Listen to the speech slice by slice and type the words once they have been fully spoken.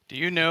Do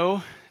you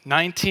know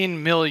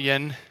 19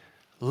 million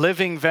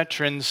living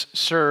veterans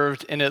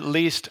served in at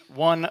least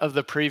one of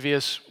the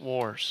previous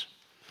wars?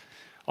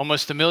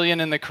 Almost 1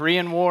 million in the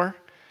Korean War,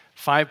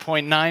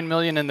 5.9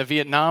 million in the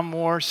Vietnam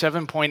War,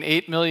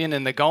 7.8 million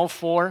in the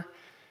Gulf War,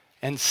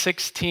 and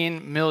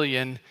 16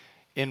 million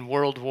in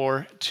World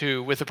War II,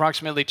 with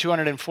approximately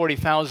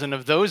 240,000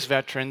 of those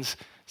veterans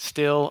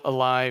still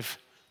alive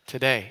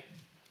today.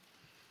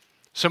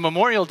 So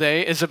Memorial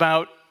Day is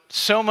about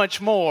so much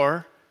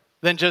more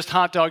than just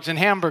hot dogs and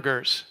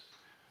hamburgers,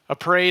 a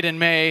parade in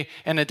May,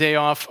 and a day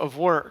off of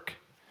work.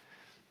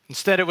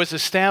 Instead, it was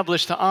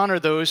established to honor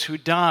those who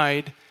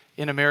died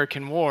in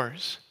American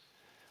wars.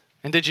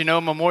 And did you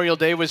know Memorial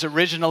Day was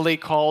originally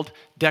called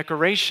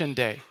Decoration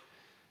Day?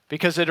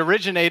 Because it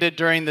originated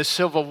during the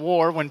Civil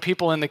War when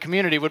people in the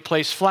community would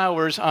place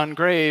flowers on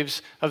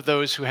graves of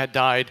those who had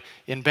died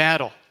in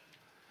battle.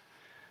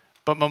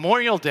 But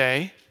Memorial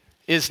Day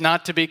is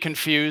not to be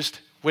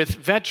confused with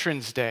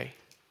Veterans Day.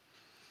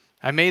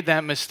 I made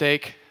that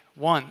mistake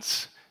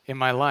once in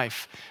my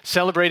life,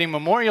 celebrating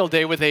Memorial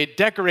Day with a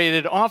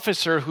decorated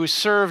officer who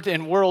served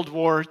in World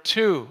War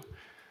II.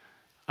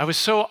 I was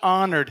so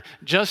honored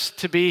just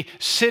to be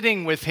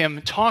sitting with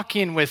him,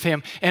 talking with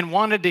him, and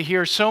wanted to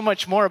hear so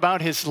much more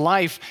about his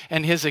life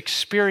and his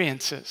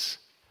experiences.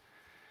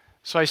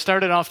 So I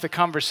started off the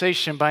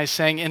conversation by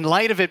saying, in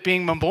light of it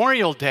being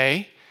Memorial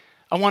Day,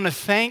 I want to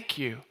thank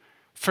you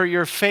for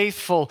your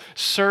faithful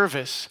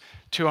service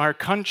to our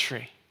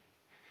country.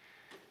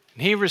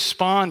 And he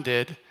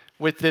responded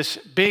with this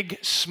big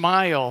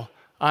smile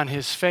on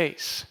his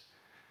face,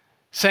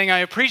 saying, I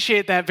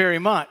appreciate that very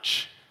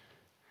much,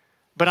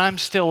 but I'm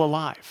still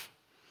alive.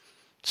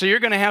 So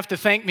you're going to have to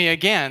thank me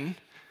again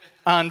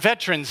on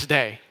Veterans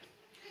Day.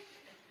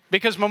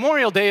 Because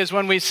Memorial Day is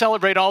when we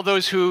celebrate all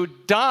those who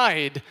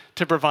died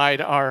to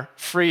provide our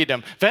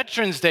freedom.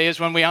 Veterans Day is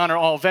when we honor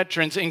all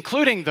veterans,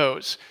 including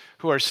those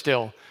who are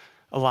still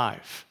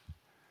alive.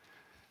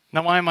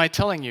 Now, why am I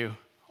telling you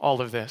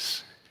all of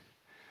this?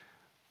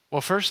 Well,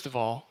 first of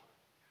all,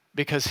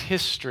 because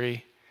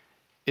history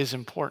is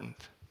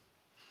important.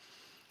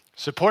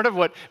 So part of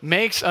what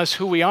makes us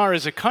who we are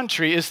as a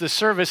country is the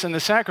service and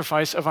the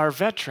sacrifice of our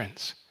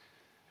veterans.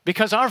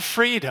 Because our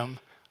freedom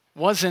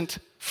wasn't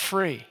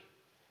free.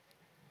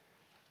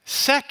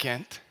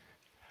 Second,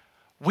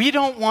 we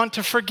don't want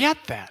to forget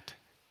that.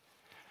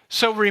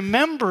 So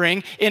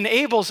remembering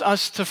enables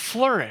us to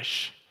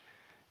flourish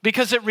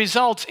because it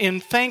results in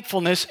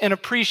thankfulness and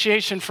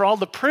appreciation for all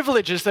the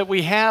privileges that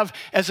we have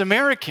as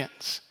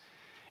Americans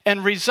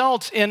and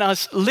results in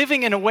us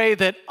living in a way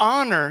that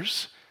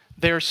honors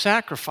their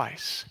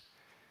sacrifice.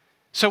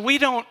 So we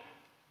don't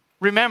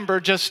remember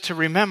just to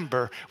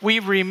remember. We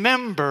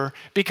remember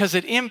because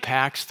it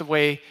impacts the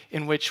way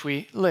in which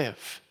we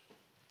live.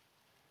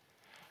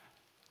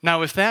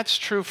 Now, if that's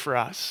true for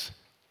us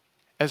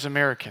as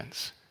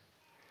Americans,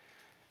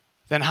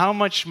 then how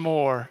much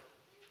more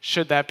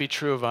should that be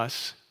true of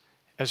us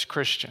as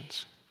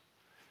Christians?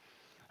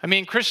 I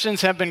mean,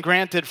 Christians have been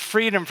granted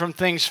freedom from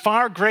things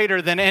far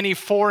greater than any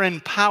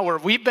foreign power.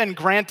 We've been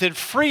granted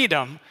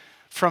freedom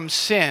from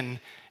sin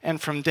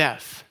and from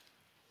death.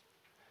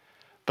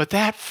 But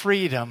that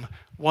freedom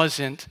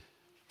wasn't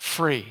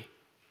free,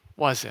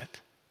 was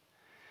it?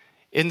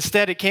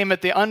 Instead, it came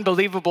at the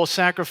unbelievable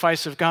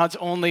sacrifice of God's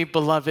only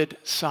beloved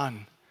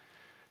Son.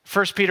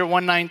 1 Peter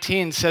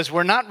 1:19 says,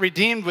 we're not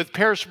redeemed with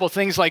perishable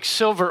things like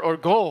silver or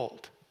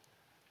gold.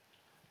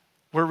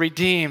 We're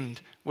redeemed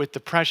with the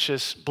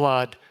precious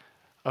blood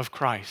of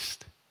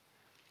Christ.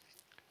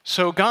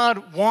 So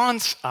God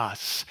wants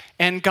us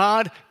and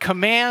God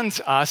commands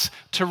us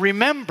to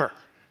remember,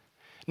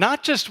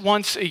 not just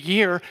once a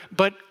year,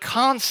 but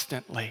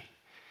constantly.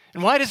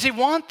 And why does he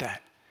want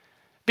that?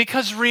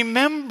 Because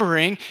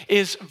remembering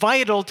is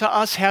vital to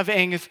us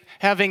having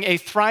a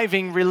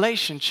thriving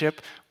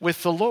relationship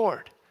with the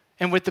Lord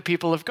and with the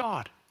people of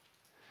God.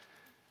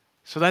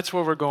 So that's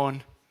where we're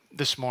going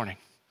this morning.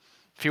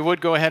 If you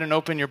would, go ahead and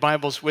open your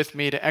Bibles with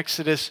me to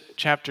Exodus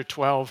chapter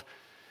 12,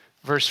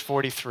 verse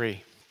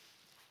 43.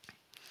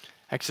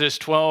 Exodus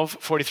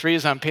 12:43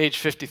 is on page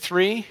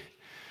 53.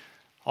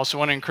 Also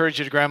want to encourage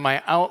you to grab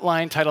my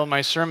outline, title of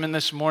my sermon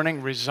this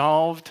morning,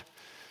 Resolved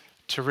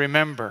to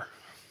Remember.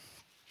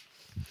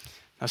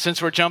 Now,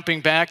 since we're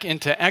jumping back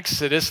into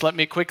Exodus, let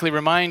me quickly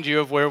remind you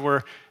of where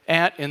we're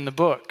at in the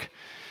book.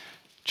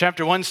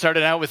 Chapter 1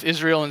 started out with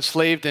Israel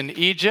enslaved in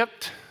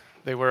Egypt.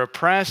 They were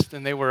oppressed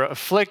and they were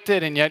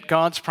afflicted, and yet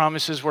God's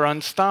promises were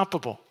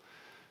unstoppable,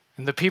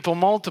 and the people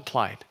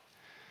multiplied.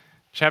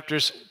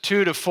 Chapters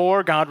 2 to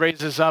 4, God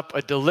raises up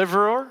a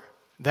deliverer.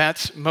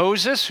 That's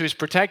Moses, who's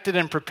protected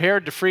and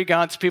prepared to free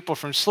God's people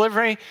from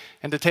slavery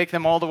and to take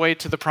them all the way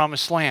to the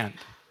promised land.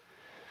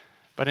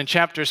 But in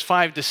chapters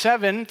 5 to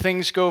 7,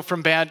 things go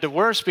from bad to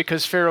worse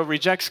because Pharaoh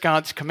rejects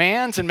God's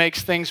commands and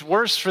makes things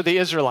worse for the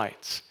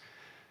Israelites.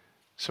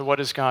 So what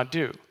does God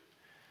do?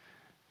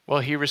 Well,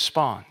 he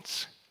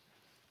responds.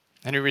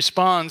 And he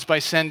responds by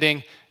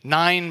sending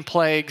 9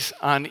 plagues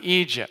on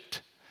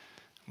Egypt.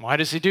 Why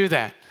does he do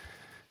that?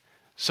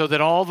 So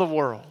that all the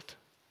world,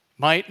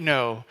 might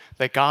know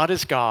that God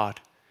is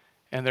God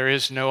and there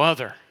is no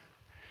other.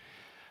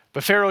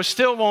 But Pharaoh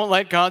still won't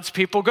let God's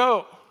people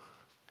go.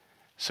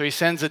 So he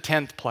sends a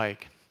 10th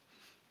plague,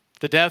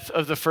 the death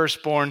of the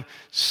firstborn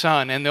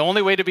son. And the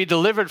only way to be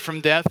delivered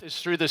from death is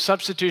through the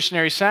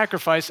substitutionary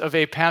sacrifice of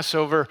a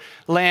Passover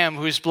lamb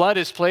whose blood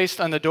is placed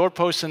on the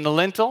doorpost and the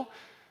lintel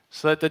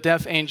so that the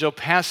death angel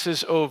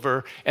passes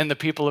over and the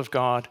people of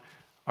God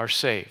are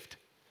saved.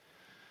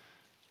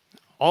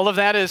 All of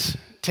that is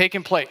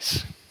taking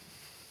place.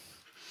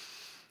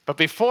 But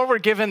before we're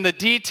given the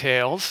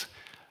details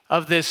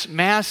of this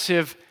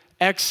massive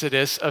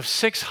exodus of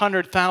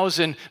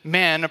 600,000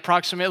 men,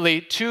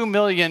 approximately 2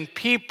 million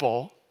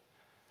people,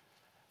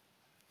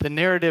 the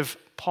narrative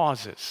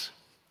pauses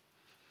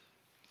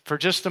for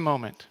just a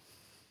moment.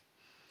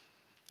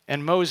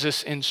 And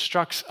Moses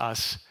instructs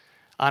us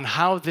on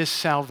how this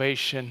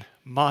salvation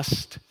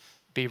must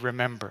be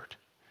remembered.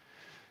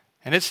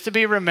 And it's to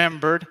be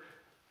remembered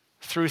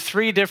through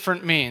 3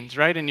 different means,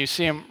 right? And you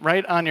see them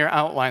right on your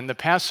outline: the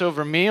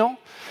Passover Meal,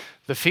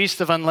 the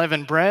Feast of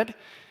Unleavened Bread,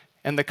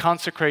 and the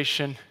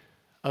Consecration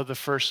of the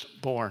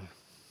Firstborn.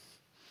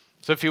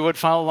 So if you would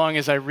follow along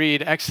as I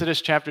read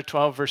Exodus chapter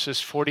 12,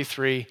 verses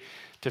 43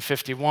 to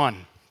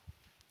 51.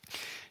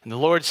 And the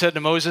Lord said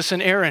to Moses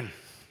and Aaron,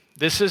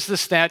 "This is the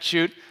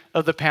statute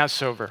of the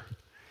Passover.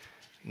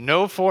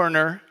 No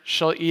foreigner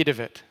shall eat of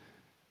it,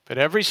 but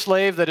every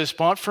slave that is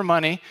bought for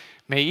money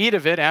may eat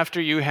of it after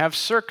you have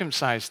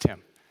circumcised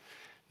him.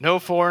 No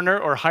foreigner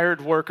or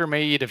hired worker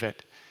may eat of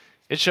it.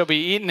 It shall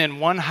be eaten in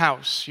one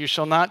house. You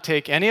shall not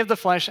take any of the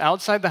flesh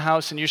outside the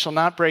house, and you shall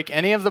not break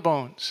any of the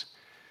bones.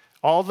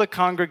 All the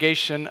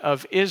congregation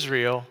of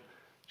Israel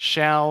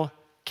shall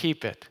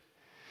keep it.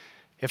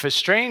 If a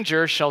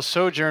stranger shall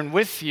sojourn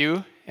with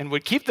you and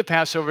would keep the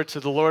Passover to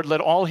the Lord,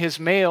 let all his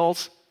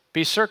males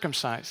be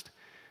circumcised.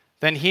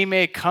 Then he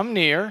may come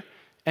near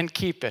and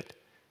keep it.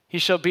 He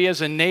shall be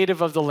as a native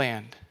of the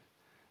land.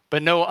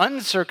 But no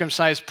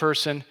uncircumcised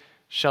person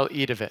shall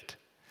eat of it.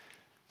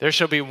 There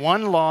shall be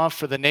one law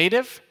for the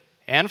native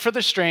and for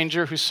the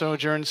stranger who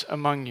sojourns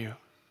among you."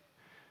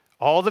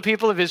 All the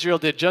people of Israel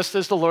did just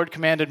as the Lord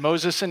commanded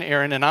Moses and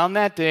Aaron, and on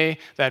that day,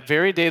 that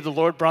very day, the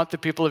Lord brought the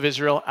people of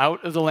Israel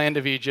out of the land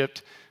of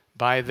Egypt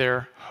by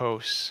their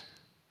hosts.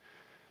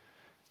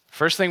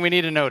 First thing we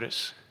need to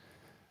notice,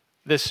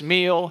 this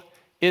meal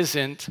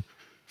isn't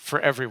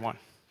for everyone.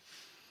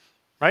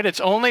 Right?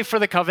 It's only for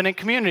the covenant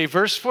community.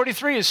 Verse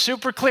 43 is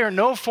super clear.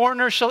 No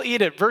foreigner shall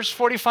eat it. Verse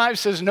 45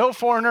 says no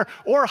foreigner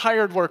or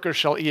hired worker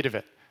shall eat of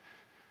it.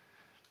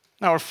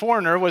 Now, a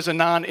foreigner was a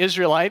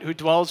non-Israelite who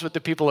dwells with the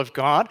people of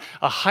God.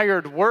 A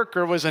hired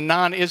worker was a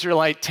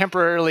non-Israelite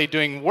temporarily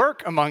doing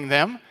work among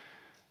them.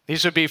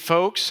 These would be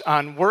folks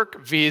on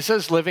work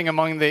visas living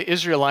among the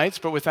Israelites,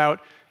 but without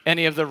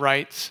any of the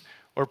rights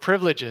or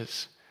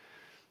privileges.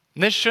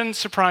 And this shouldn't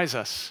surprise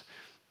us.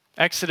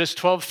 Exodus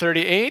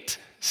 12:38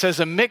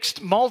 says a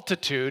mixed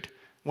multitude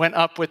went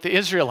up with the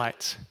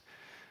Israelites.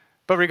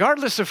 But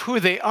regardless of who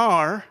they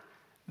are,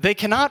 they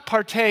cannot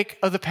partake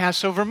of the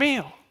Passover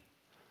meal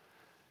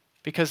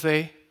because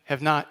they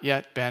have not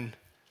yet been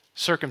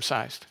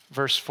circumcised.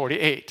 Verse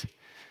 48.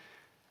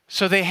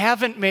 So they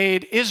haven't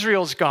made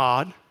Israel's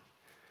God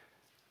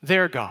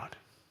their God.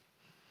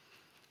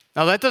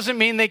 Now that doesn't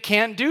mean they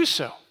can't do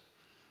so.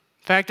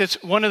 In fact,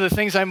 it's one of the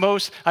things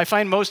I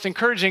find most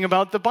encouraging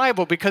about the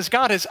Bible, because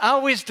God has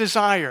always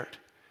desired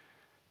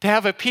to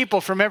have a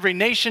people from every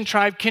nation,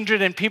 tribe,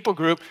 kindred, and people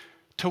group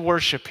to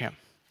worship him.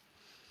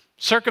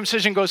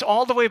 Circumcision goes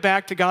all the way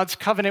back to God's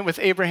covenant with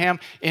Abraham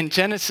in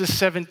Genesis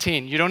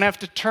 17. You don't have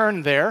to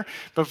turn there,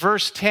 but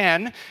verse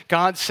 10,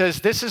 God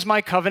says, "This is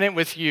my covenant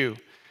with you.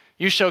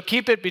 You shall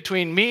keep it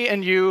between me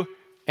and you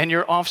and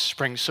your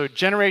offspring." So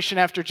generation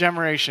after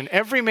generation,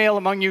 every male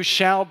among you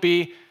shall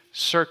be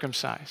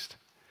circumcised.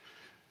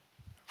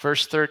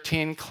 Verse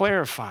 13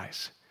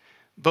 clarifies,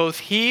 "Both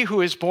he who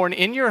is born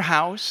in your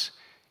house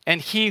and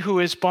he who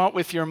is bought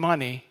with your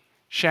money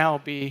shall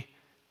be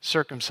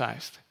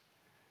circumcised.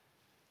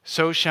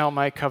 So shall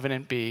my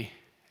covenant be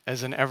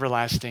as an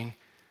everlasting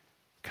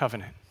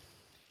covenant."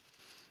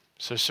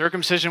 So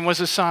circumcision was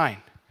a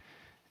sign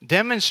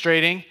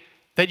demonstrating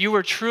that you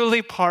were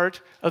truly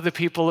part of the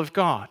people of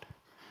God.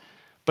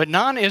 But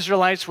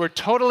non-Israelites were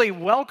totally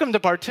welcome to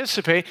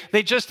participate.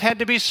 They just had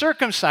to be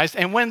circumcised.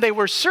 And when they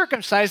were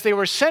circumcised, they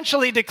were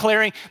essentially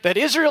declaring that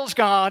Israel's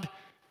God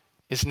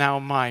is now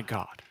my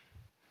God.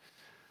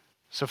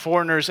 So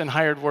foreigners and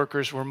hired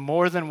workers were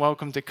more than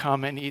welcome to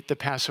come and eat the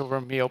Passover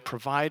meal,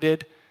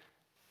 provided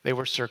they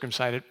were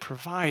circumcised,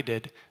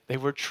 provided they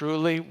were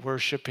truly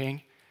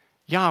worshiping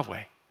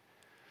Yahweh.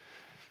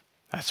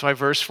 That's why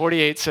verse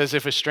 48 says,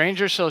 "If a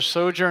stranger shall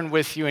sojourn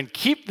with you and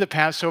keep the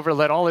Passover,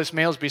 let all his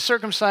males be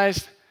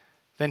circumcised,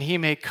 then he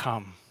may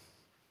come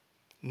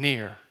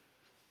near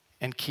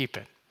and keep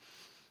it.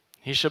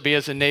 He shall be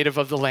as a native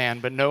of the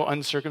land, but no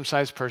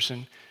uncircumcised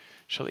person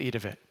shall eat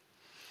of it."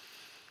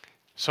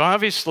 So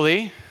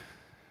obviously,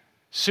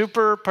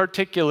 super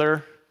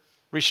particular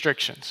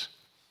restrictions.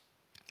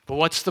 But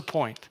what's the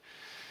point?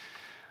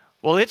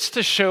 Well, it's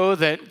to show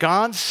that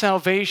God's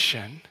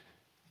salvation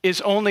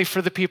is only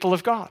for the people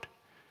of God.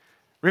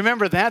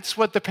 Remember, that's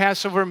what the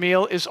Passover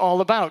meal is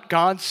all about,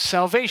 God's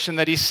salvation,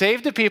 that he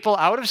saved the people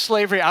out of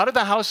slavery, out of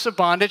the house of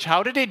bondage.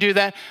 How did he do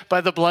that?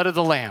 By the blood of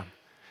the Lamb.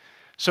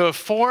 So if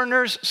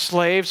foreigners,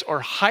 slaves, or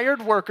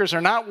hired workers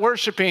are not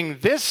worshiping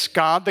this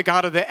God, the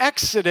God of the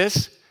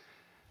Exodus,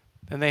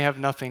 then they have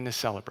nothing to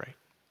celebrate.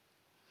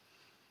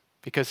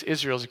 Because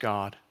Israel's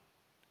God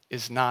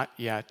is not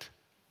yet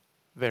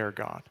their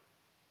God.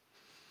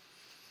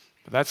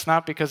 But that's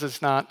not because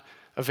it's not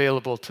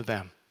available to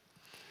them.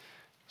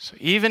 So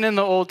even in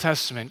the Old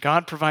Testament,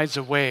 God provides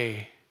a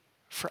way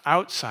for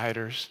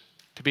outsiders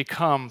to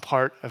become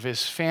part of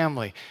his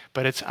family.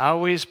 But it's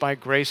always by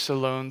grace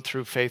alone,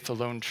 through faith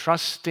alone,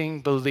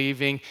 trusting,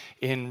 believing,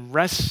 in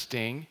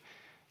resting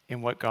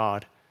in what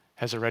God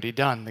has already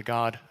done, the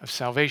God of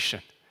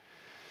salvation.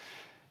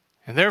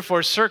 And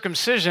therefore,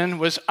 circumcision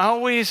was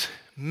always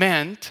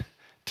meant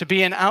to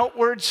be an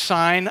outward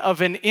sign of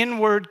an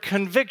inward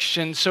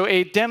conviction, so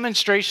a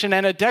demonstration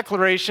and a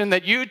declaration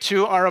that you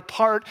too are a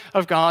part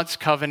of God's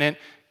covenant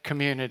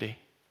community.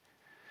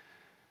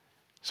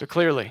 So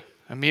clearly,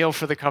 a meal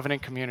for the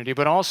covenant community,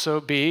 but also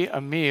be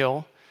a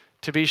meal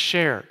to be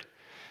shared.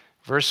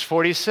 Verse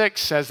 46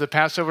 says, the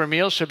Passover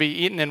meal shall be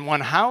eaten in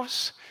one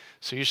house,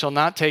 so you shall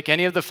not take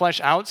any of the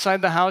flesh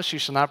outside the house, you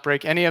shall not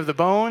break any of the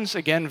bones.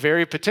 Again,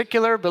 very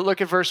particular, but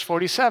look at verse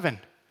 47.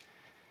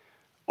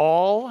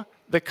 All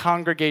the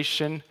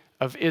congregation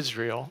of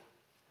Israel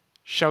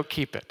shall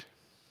keep it.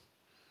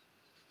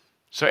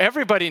 So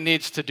everybody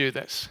needs to do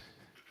this.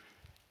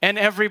 And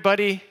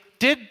everybody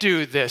did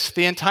do this.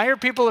 The entire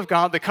people of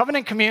God, the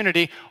covenant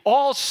community,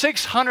 all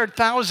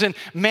 600,000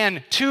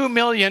 men, 2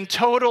 million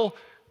total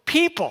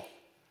people.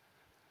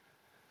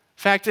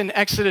 In fact, in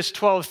Exodus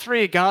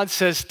 12:3, God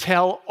says,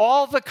 tell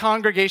all the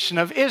congregation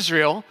of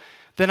Israel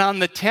that on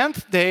the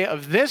 10th day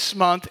of this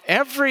month,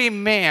 every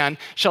man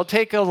shall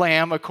take a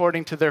lamb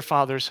according to their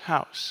father's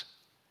house.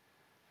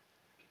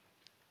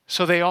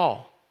 So they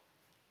all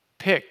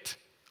picked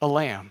a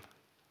lamb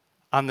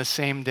on the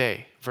same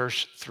day,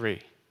 verse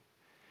 3.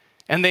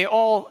 And they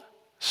all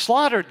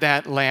slaughtered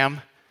that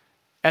lamb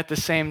at the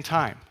same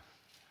time,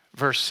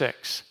 verse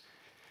 6.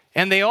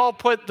 And they all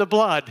put the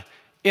blood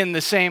in the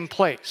same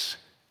place,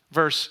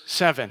 verse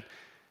 7.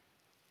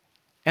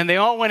 And they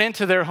all went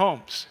into their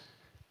homes.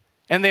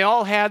 And they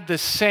all had the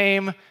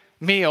same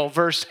meal,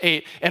 verse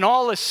 8, and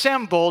all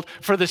assembled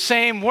for the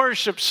same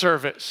worship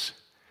service,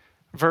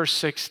 verse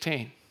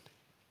 16.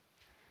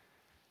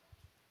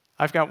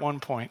 I've got one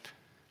point.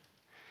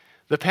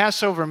 The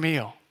Passover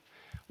meal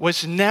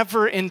was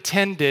never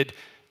intended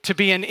to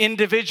be an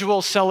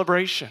individual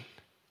celebration,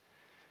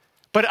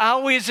 but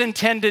always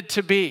intended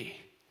to be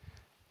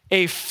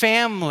a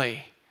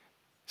family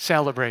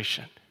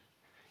celebration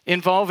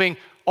involving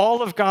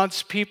all of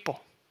God's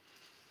people.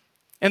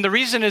 And the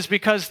reason is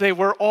because they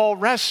were all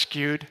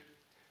rescued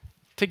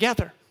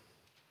together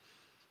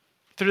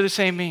through the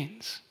same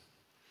means.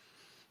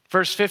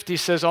 Verse 50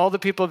 says, all the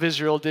people of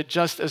Israel did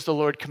just as the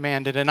Lord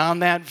commanded. And on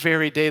that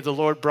very day, the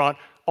Lord brought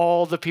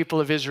all the people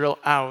of Israel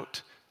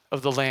out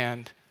of the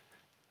land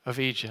of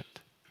Egypt.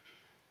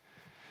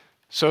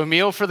 So a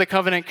meal for the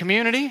covenant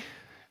community,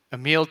 a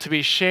meal to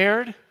be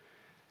shared,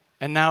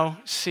 and now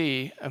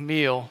see a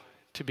meal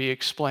to be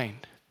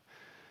explained.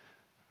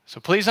 So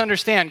please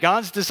understand,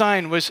 God's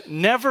design was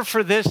never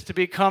for this to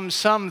become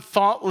some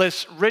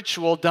thoughtless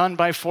ritual done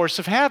by force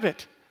of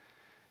habit.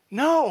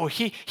 No,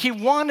 he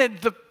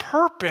wanted the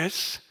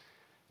purpose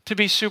to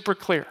be super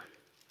clear.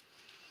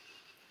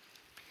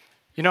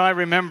 You know, I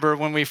remember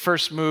when we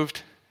first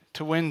moved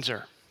to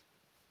Windsor.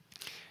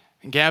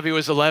 And Gabby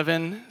was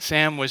 11,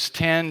 Sam was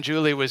 10,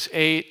 Julie was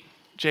 8,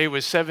 Jay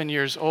was 7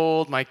 years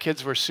old. My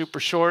kids were super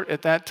short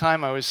at that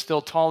time. I was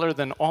still taller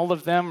than all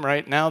of them.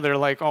 Right now, they're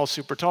like all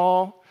super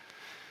tall.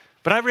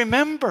 But I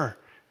remember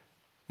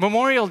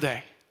Memorial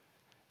Day.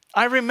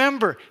 I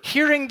remember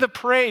hearing the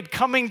parade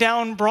coming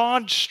down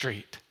Broad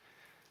Street.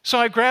 So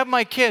I grabbed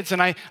my kids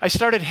and I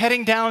started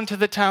heading down to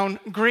the town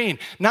green,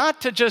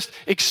 not to just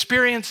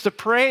experience the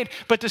parade,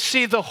 but to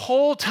see the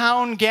whole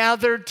town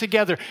gathered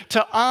together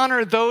to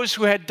honor those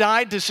who had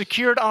died to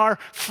secure our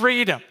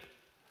freedom.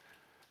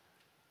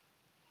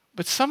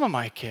 But some of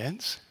my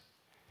kids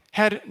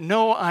had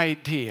no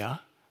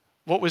idea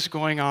what was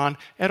going on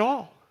at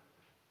all.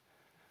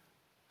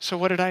 So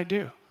what did I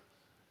do?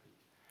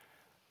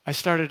 I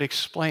started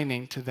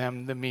explaining to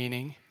them the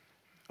meaning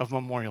of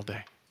Memorial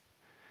Day,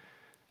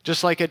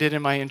 just like I did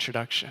in my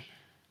introduction.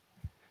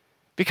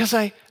 Because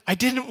I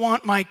didn't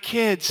want my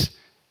kids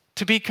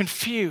to be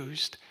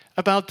confused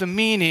about the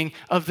meaning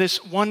of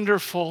this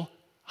wonderful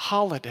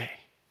holiday.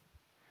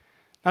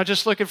 Now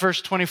just look at verse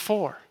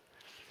 24.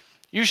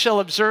 You shall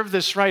observe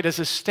this rite as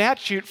a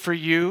statute for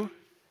you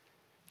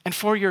and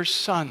for your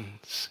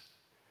sons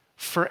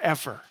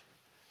forever.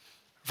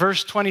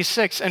 Verse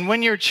 26, and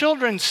when your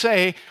children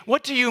say,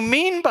 what do you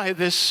mean by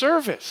this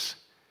service?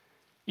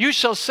 You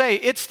shall say,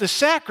 it's the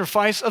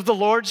sacrifice of the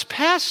Lord's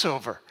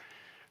Passover.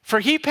 For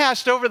he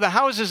passed over the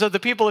houses of the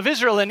people of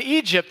Israel in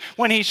Egypt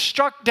when he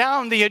struck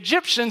down the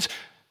Egyptians,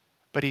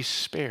 but he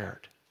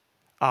spared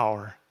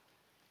our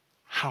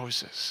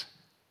houses.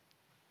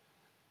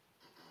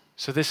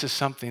 So this is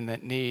something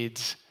that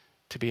needs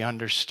to be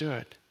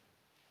understood.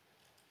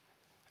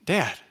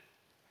 Dad,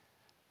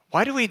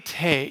 why do we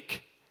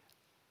take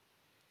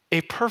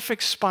a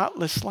perfect,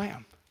 spotless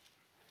lamb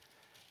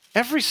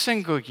every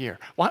single year?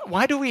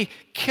 Why do we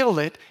kill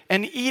it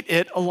and eat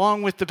it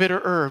along with the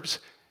bitter herbs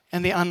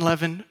and the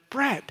unleavened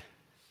bread?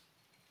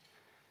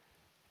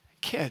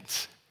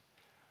 Kids,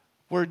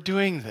 we're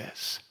doing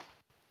this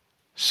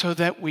so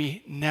that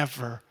we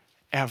never,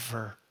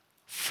 ever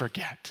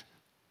forget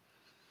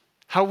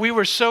how we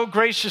were so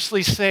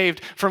graciously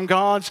saved from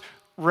God's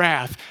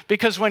wrath.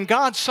 Because when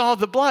God saw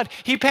the blood,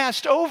 he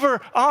passed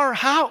over our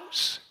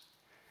house.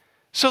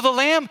 So the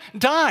lamb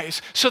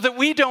dies so that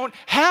we don't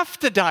have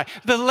to die.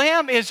 The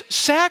lamb is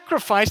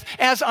sacrificed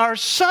as our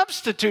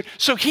substitute,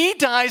 so he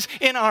dies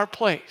in our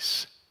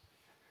place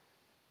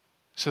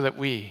so that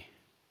we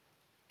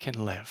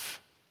can live.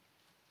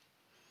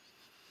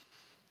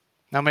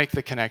 Now make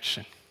the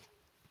connection.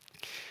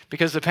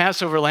 Because the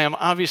Passover lamb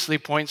obviously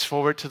points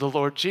forward to the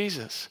Lord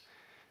Jesus.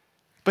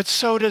 But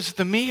so does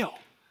the meal.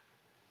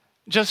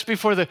 Just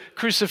before the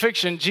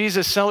crucifixion,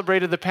 Jesus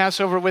celebrated the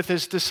Passover with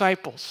his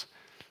disciples.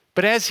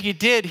 But as he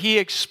did, he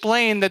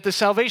explained that the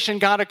salvation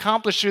God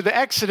accomplished through the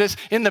Exodus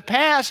in the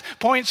past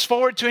points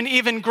forward to an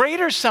even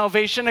greater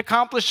salvation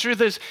accomplished through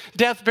this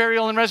death,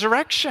 burial, and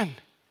resurrection.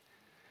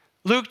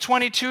 Luke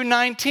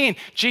 22:19,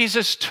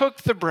 Jesus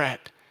took the bread,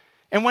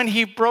 and when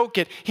he broke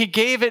it, he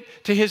gave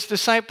it to his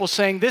disciples,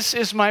 saying, "This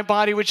is my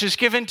body, which is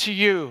given to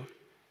you.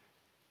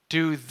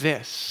 Do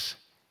this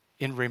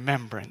in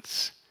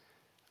remembrance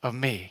of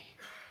me."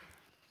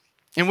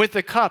 And with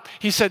the cup,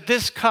 he said,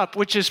 "This cup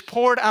which is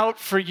poured out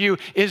for you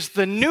is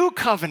the new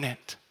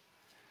covenant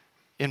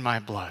in my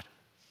blood."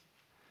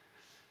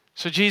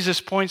 So Jesus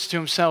points to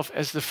himself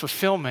as the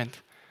fulfillment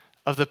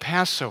of the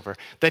Passover,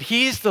 that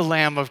he's the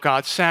Lamb of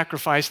God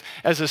sacrificed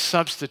as a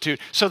substitute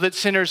so that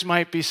sinners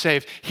might be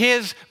saved.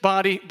 His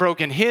body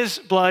broken, his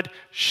blood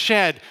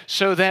shed,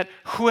 so that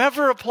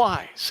whoever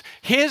applies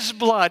his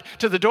blood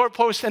to the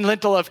doorpost and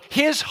lintel of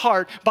his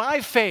heart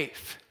by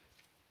faith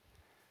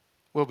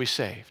will be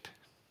saved.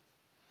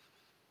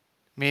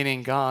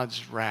 Meaning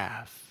God's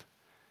wrath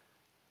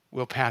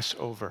will pass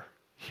over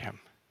him.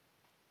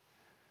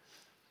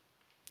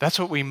 That's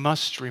what we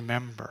must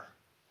remember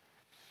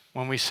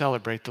when we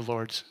celebrate the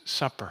Lord's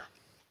Supper.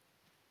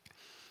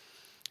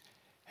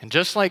 And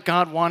just like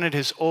God wanted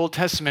his Old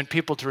Testament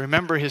people to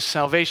remember his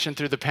salvation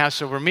through the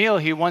Passover meal,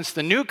 he wants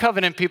the New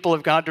Covenant people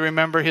of God to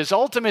remember his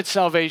ultimate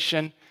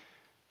salvation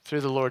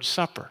through the Lord's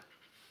Supper.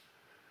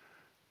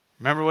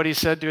 Remember what he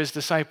said to his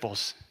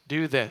disciples,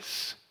 "Do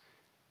this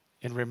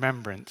in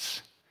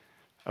remembrance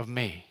of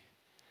me."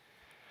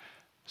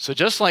 So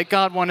just like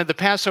God wanted the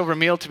Passover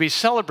meal to be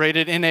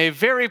celebrated in a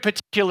very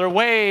particular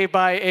way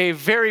by a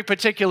very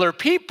particular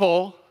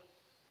people,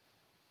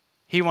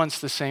 he wants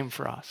the same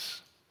for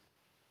us.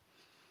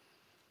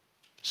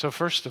 So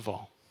first of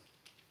all,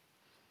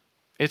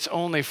 it's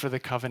only for the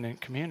covenant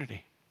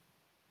community,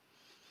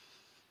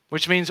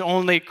 which means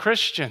only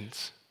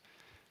Christians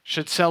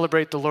should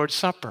celebrate the Lord's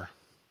Supper.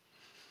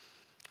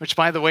 Which,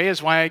 by the way,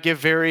 is why I give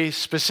very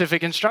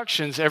specific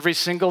instructions every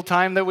single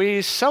time that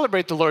we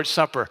celebrate the Lord's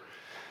Supper.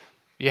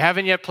 You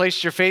haven't yet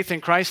placed your faith in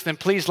Christ, then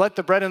please let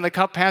the bread and the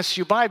cup pass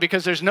you by,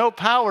 because there's no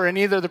power in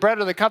either the bread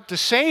or the cup to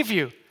save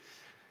you.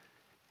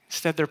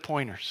 Instead, they're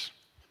pointers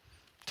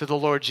to the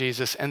Lord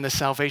Jesus and the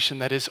salvation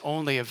that is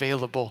only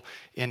available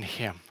in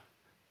him.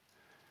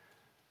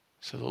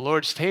 So the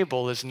Lord's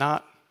table is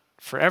not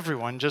for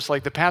everyone, just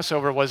like the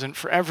Passover wasn't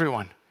for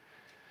everyone.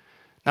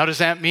 Now, does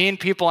that mean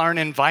people aren't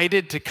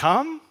invited to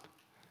come?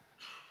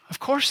 Of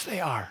course they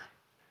are.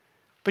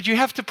 But you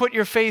have to put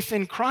your faith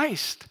in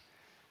Christ.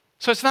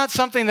 So it's not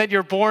something that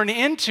you're born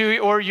into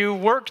or you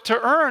work to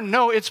earn.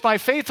 No, it's by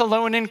faith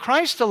alone in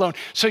Christ alone.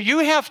 So you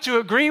have to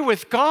agree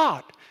with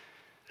God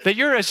that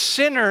you're a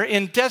sinner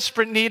in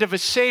desperate need of a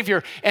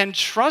Savior and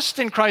trust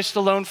in Christ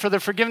alone for the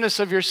forgiveness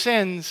of your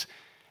sins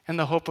and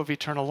the hope of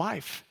eternal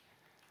life.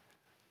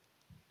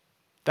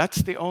 That's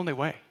the only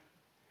way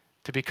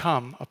to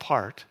become a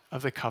part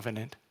of the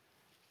covenant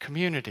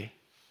community.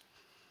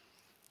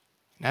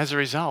 And as a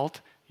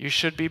result, you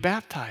should be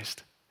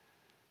baptized.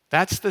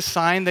 That's the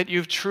sign that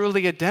you've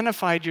truly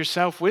identified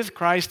yourself with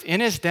Christ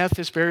in his death,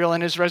 his burial,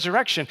 and his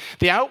resurrection.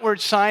 The outward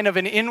sign of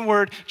an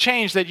inward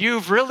change, that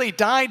you've really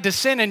died to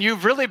sin and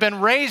you've really been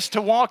raised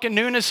to walk in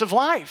newness of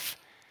life.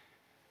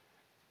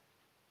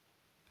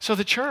 So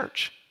the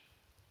church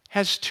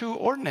has two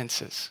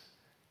ordinances: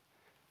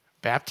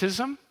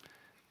 baptism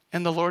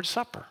and the Lord's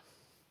Supper.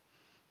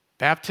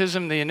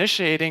 Baptism, the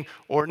initiating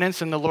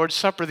ordinance, and the Lord's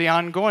Supper, the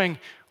ongoing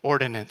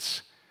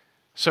ordinance.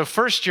 So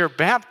first you're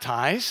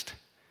baptized,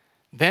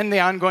 then the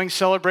ongoing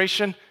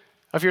celebration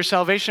of your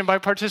salvation by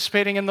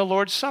participating in the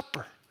Lord's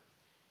Supper.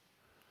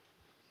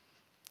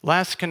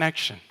 Last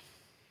connection.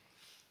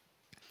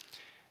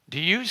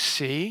 Do you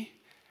see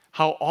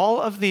how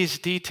all of these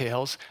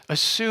details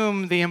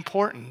assume the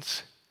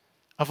importance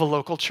of a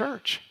local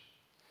church?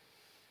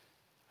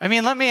 I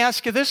mean, let me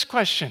ask you this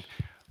question.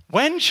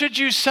 When should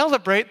you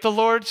celebrate the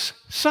Lord's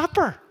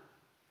Supper?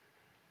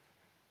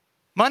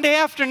 Monday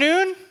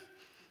afternoon?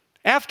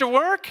 After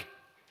work?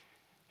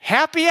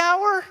 Happy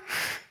hour?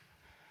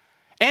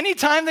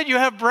 Anytime that you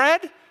have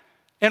bread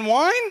and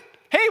wine?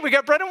 Hey, we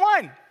got bread and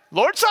wine.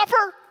 Lord's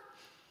Supper?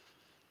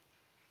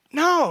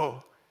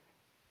 No.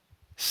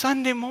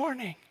 Sunday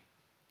morning.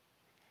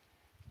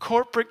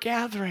 Corporate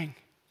gathering.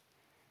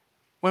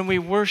 When we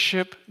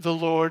worship the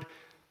Lord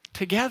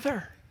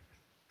together.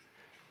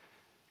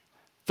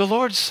 The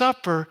Lord's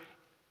Supper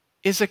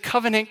is a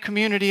covenant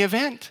community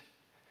event,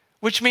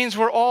 which means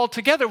we're all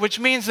together, which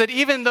means that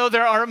even though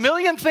there are a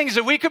million things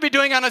that we could be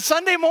doing on a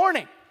Sunday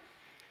morning,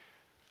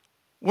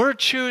 we're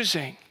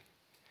choosing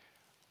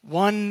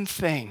one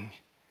thing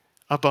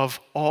above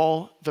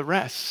all the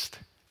rest,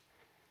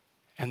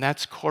 and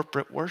that's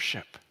corporate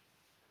worship.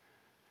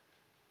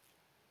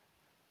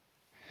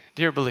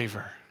 Dear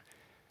believer,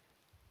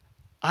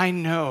 I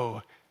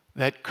know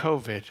that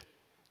COVID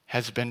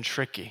has been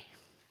tricky.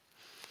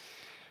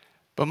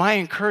 But my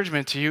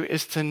encouragement to you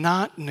is to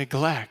not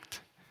neglect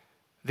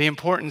the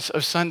importance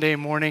of Sunday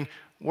morning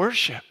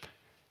worship.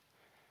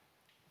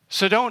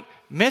 So don't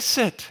miss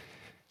it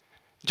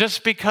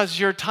just because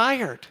you're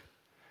tired.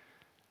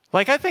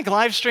 Like, I think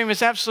live stream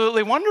is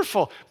absolutely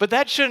wonderful, but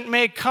that shouldn't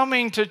make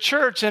coming to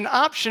church an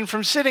option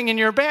from sitting in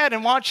your bed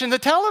and watching the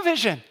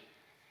television.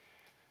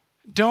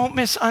 Don't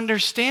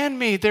misunderstand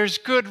me. There's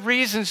good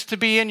reasons to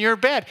be in your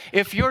bed.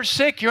 If you're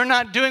sick, you're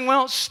not doing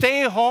well,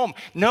 stay home.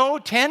 No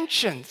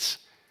tensions.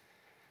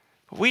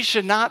 We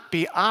should not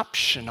be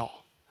optional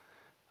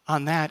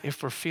on that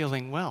if we're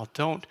feeling well.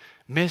 Don't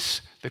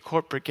miss the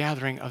corporate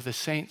gathering of the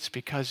saints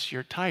because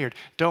you're tired.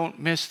 Don't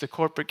miss the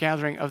corporate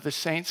gathering of the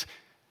saints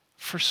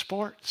for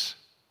sports,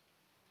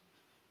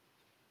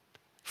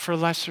 for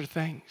lesser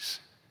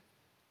things.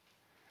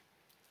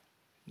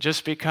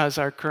 Just because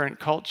our current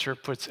culture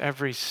puts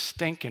every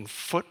stinking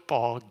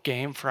football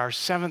game for our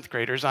 7th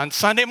graders on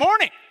Sunday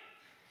morning.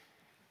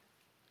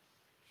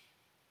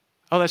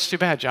 Oh, that's too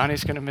bad.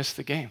 Johnny's going to miss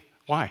the game.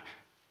 Why?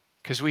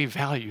 Because we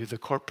value the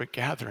corporate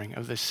gathering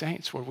of the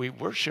saints where we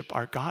worship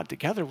our God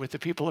together with the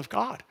people of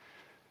God,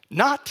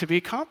 not to be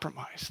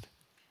compromised.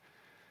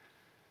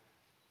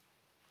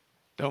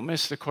 Don't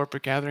miss the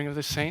corporate gathering of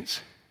the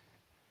saints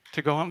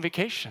to go on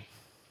vacation.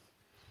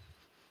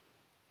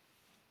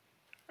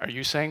 Are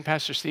you saying,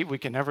 Pastor Steve, we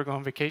can never go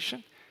on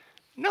vacation?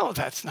 No,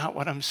 that's not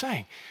what I'm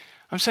saying.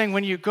 I'm saying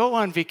when you go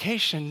on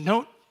vacation,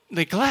 don't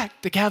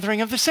neglect the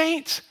gathering of the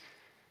saints.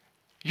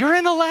 You're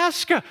in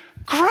Alaska.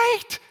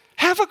 Great.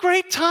 Have a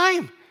great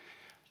time.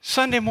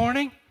 Sunday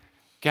morning,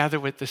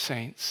 gather with the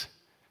saints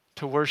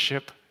to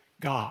worship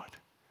God.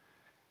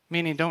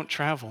 Meaning don't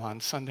travel on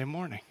Sunday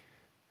morning.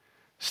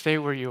 Stay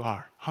where you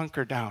are.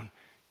 Hunker down.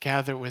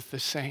 Gather with the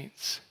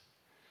saints.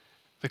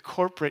 The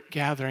corporate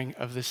gathering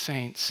of the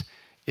saints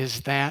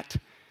is that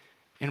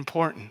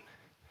important.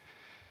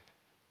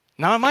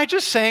 Now, am I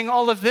just saying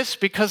all of this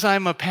because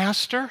I'm a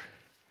pastor?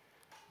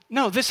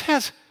 No, this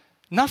has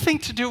nothing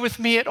to do with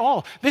me at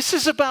all. This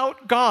is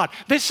about God.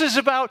 This is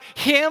about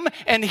Him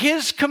and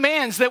His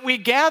commands that we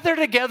gather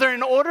together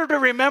in order to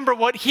remember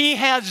what He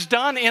has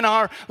done in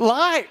our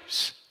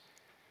lives.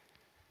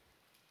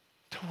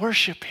 To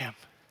worship Him.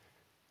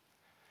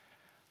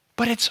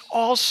 But it's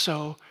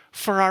also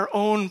for our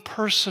own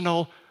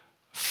personal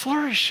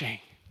flourishing.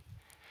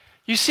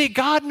 You see,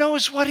 God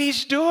knows what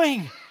He's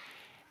doing.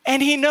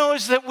 And He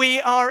knows that we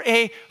are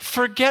a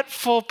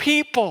forgetful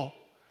people.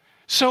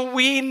 So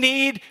we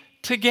need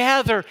to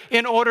gather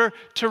in order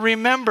to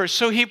remember.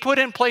 So He put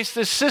in place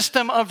this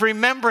system of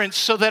remembrance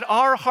so that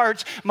our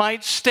hearts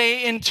might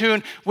stay in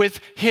tune with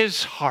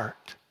His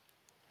heart.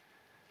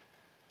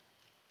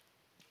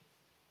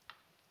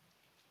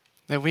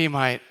 That we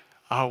might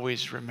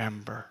always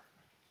remember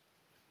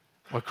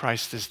what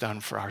Christ has done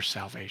for our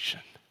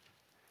salvation.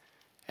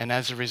 And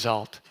as a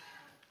result,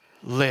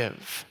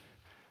 live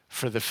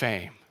for the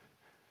fame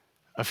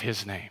of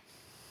His name.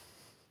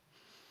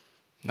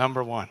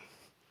 Number 1.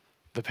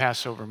 The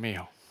Passover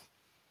meal.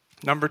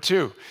 Number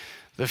 2,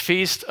 the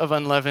Feast of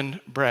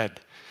Unleavened Bread.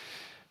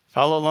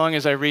 Follow along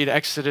as I read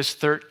Exodus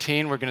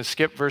 13. We're going to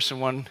skip verses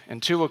 1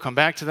 and 2. We'll come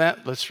back to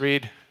that. Let's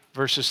read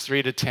verses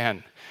 3 to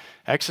 10.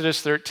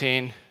 Exodus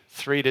 13,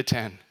 3 to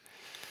 10.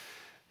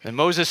 Then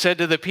Moses said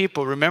to the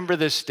people, "Remember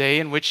this day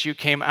in which you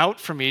came out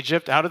from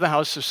Egypt, out of the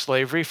house of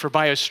slavery, for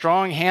by a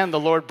strong hand the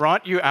Lord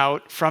brought you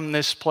out from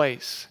this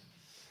place.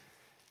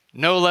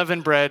 No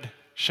leavened bread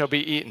shall be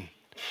eaten.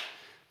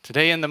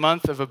 Today in the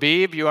month of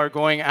Abib you are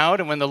going out,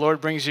 and when the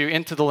Lord brings you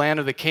into the land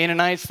of the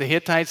Canaanites, the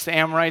Hittites, the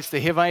Amorites, the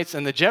Hivites,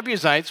 and the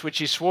Jebusites, which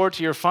He swore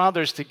to your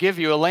fathers to give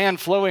you, a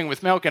land flowing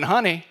with milk and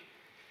honey,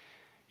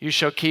 you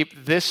shall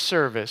keep this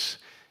service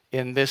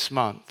in this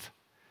month.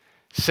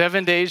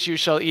 7 days you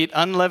shall eat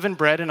unleavened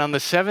bread, and on the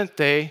 7th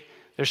day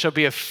there shall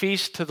be a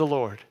feast to the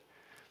Lord.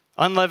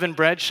 Unleavened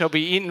bread shall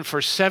be eaten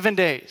for 7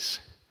 days.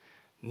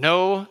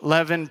 No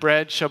leavened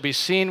bread shall be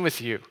seen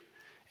with you,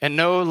 and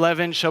no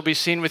leaven shall be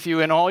seen with you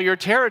in all your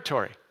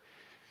territory.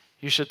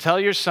 You shall tell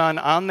your son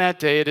on that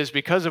day, it is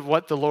because of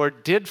what the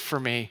Lord did for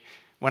me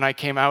when I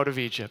came out of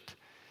Egypt.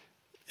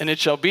 And it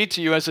shall be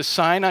to you as a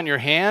sign on your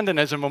hand and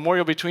as a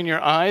memorial between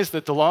your eyes,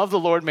 that the law of the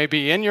Lord may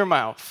be in your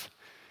mouth.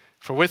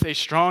 For with a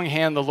strong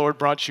hand the Lord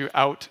brought you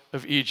out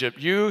of Egypt.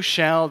 You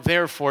shall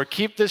therefore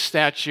keep this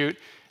statute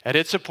at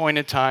its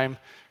appointed time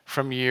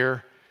from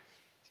year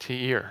to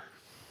year.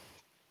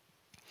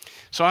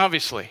 So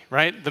obviously,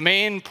 right, the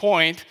main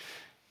point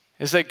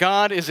is that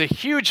God is a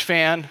huge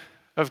fan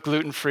of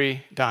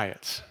gluten-free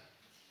diets.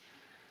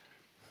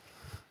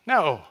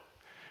 No,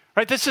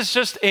 right? This is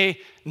just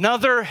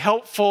another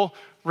helpful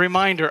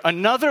reminder,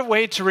 another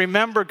way to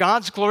remember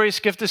God's glorious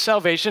gift of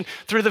salvation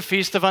through the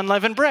Feast of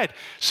Unleavened Bread.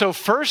 So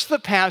first the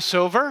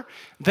Passover,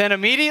 then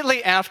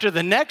immediately after,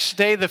 the next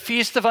day, the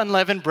Feast of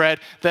Unleavened Bread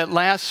that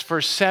lasts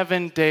for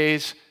 7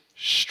 days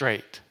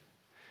straight.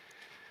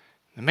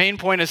 The main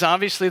point is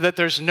obviously that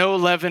there's no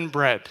leavened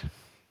bread.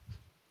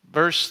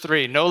 Verse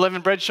 3, no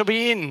leavened bread shall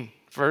be eaten.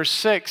 Verse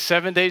 6,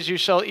 7 days you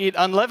shall eat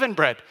unleavened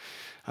bread.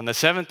 On the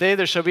seventh day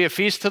there shall be a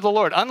feast to the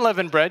Lord.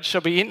 Unleavened bread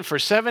shall be eaten for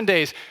 7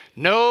 days.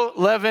 No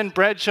leavened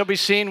bread shall be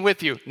seen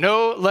with you.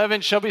 No leaven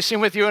shall be seen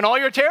with you in all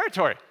your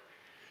territory.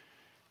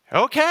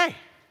 Okay.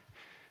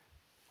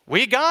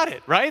 We got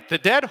it, right? The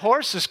dead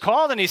horse is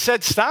called and he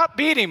said, stop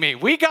beating me.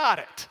 We got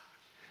it.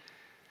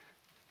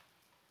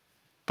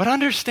 But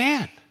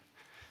understand,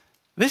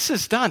 this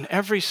is done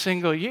every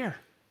single year.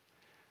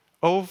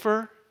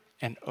 Over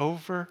and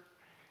over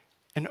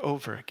and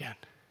over again.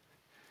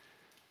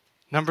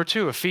 Number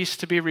 2, a feast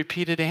to be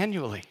repeated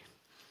annually,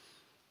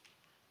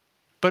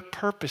 but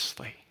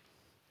purposely,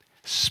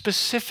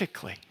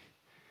 specifically,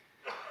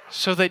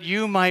 so that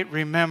you might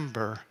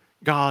remember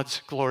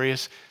God's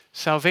glorious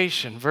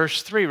salvation.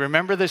 Verse 3,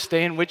 remember this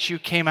day in which you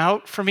came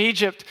out from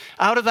Egypt,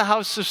 out of the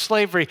house of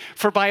slavery,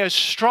 for by a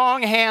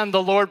strong hand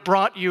the Lord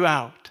brought you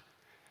out.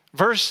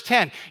 Verse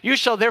 10, you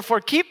shall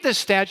therefore keep this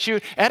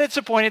statute at its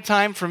appointed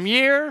time from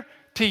year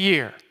to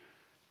year.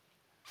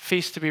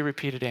 Feast to be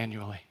repeated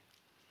annually.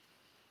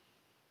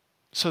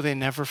 So they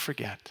never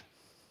forget.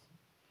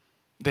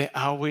 They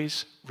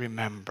always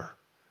remember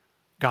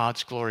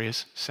God's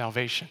glorious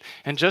salvation.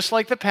 And just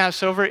like the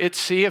Passover, it's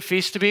see a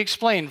feast to be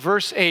explained.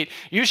 Verse 8,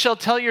 you shall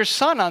tell your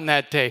son on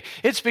that day,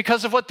 it's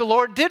because of what the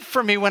Lord did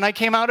for me when I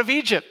came out of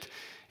Egypt.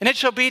 And it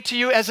shall be to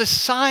you as a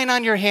sign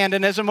on your hand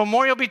and as a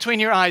memorial between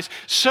your eyes,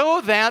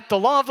 so that the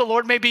law of the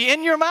Lord may be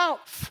in your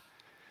mouth.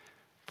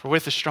 For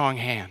with a strong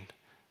hand,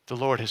 the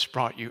Lord has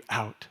brought you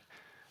out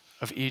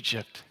of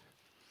Egypt.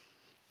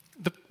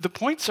 The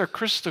points are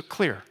crystal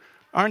clear,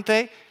 aren't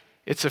they?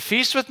 It's a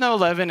feast with no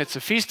leaven, it's a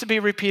feast to be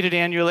repeated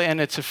annually,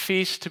 and it's a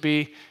feast to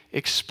be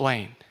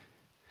explained.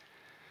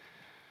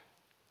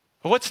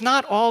 But what's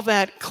not all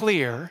that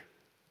clear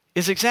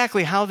is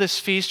exactly how this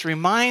feast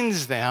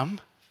reminds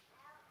them,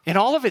 in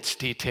all of its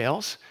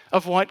details,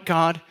 of what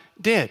God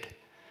did.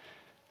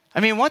 I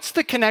mean, what's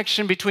the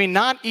connection between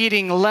not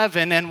eating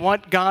leaven and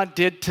what God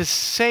did to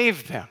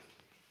save them?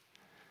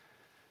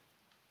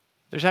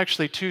 There's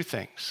actually 2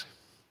 things.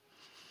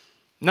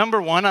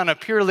 Number 1, on a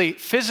purely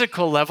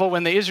physical level,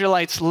 when the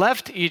Israelites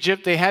left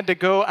Egypt, they had to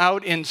go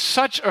out in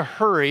such a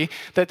hurry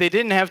that they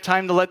didn't have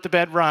time to let the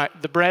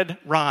bread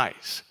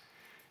rise.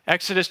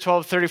 Exodus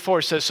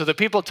 12:34 says, so the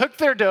people took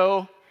their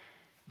dough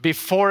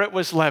before it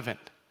was leavened.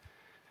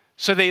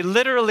 So they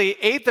literally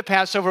ate the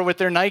Passover with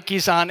their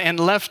Nikes on and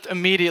left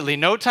immediately.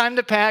 No time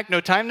to pack,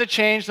 no time to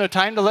change, no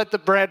time to let the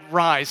bread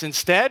rise.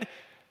 Instead,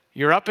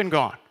 you're up and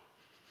gone.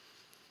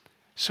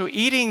 So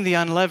eating the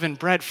unleavened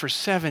bread for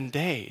 7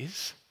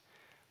 days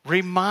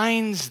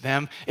reminds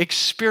them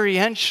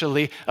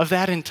experientially of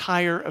that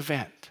entire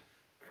event.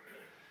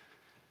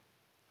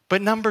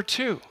 But number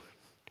 2,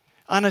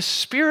 on a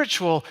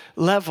spiritual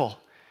level,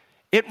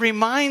 it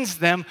reminds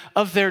them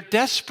of their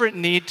desperate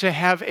need to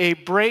have a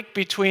break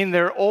between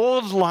their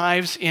old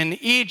lives in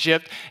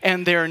Egypt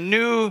and their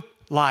new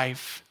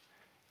life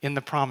in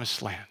the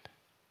Promised Land.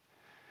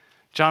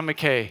 John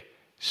Mackay,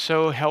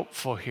 so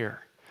helpful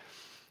here.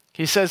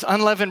 He says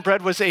unleavened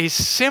bread was a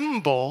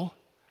symbol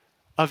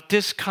of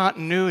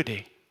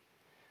discontinuity.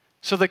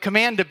 So the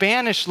command to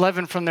banish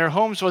leaven from their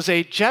homes was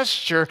a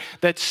gesture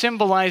that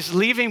symbolized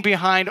leaving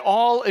behind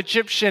all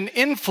Egyptian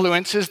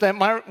influences that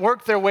might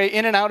work their way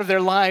in and out of their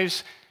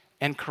lives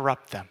and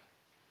corrupt them.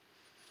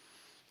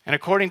 And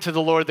according to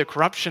the Lord, the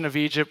corruption of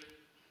Egypt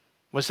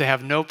was to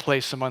have no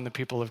place among the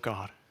people of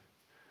God,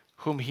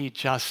 whom he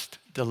just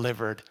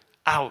delivered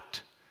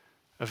out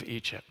of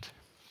Egypt.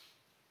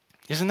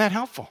 Isn't that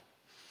helpful?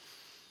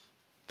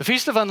 The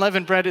Feast of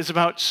Unleavened Bread is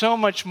about so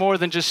much more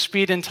than just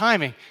speed and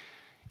timing.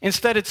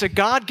 Instead, it's a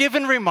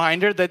God-given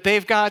reminder that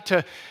they've got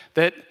to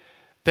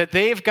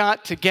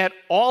get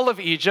all of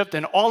Egypt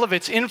and all of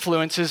its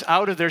influences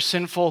out of their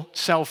sinful,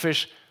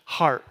 selfish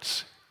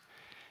hearts.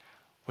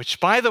 Which,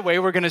 by the way,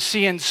 we're going to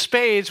see in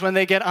spades when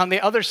they get on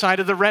the other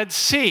side of the Red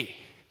Sea.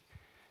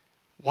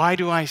 Why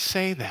do I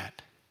say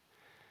that?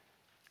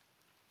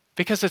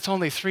 Because it's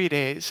only 3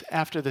 days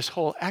after this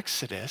whole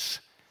Exodus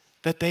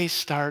that they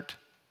start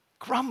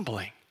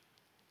grumbling.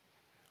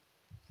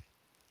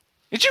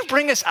 Did you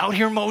bring us out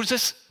here,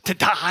 Moses, to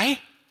die?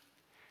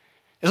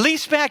 At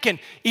least back in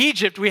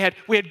Egypt, we had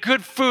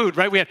good food,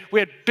 right? We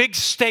had big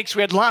steaks,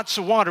 we had lots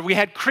of water, we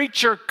had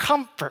creature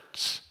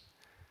comforts.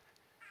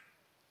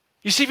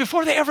 You see,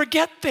 before they ever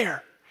get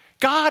there,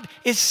 God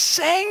is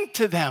saying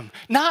to them,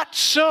 not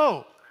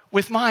so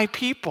with my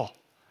people.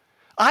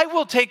 I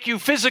will take you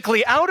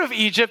physically out of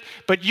Egypt,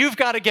 but you've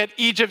got to get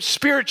Egypt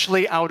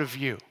spiritually out of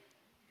you.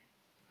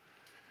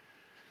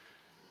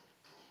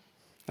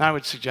 I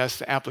would suggest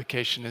the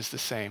application is the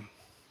same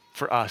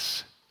for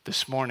us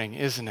this morning,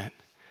 isn't it?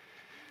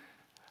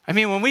 I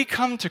mean, when we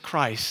come to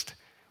Christ,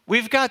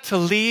 we've got to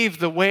leave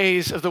the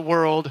ways of the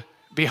world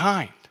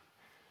behind,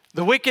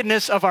 the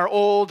wickedness of our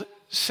old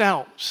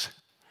selves.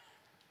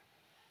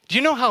 Do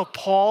you know how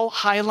Paul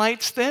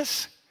highlights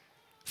this?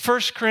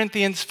 1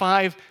 Corinthians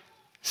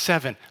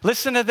 5:7.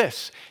 Listen to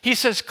this. He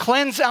says,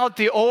 cleanse out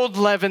the old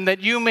leaven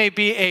that you may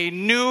be a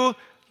new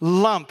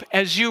lump,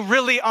 as you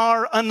really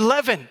are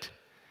unleavened.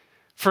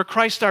 For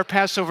Christ our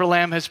Passover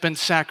lamb has been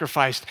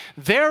sacrificed.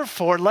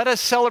 Therefore, let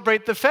us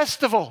celebrate the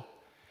festival,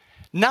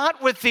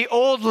 not with the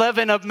old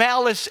leaven of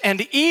malice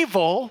and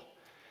evil,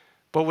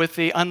 but with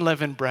the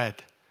unleavened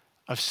bread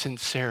of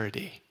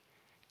sincerity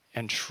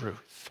and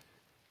truth.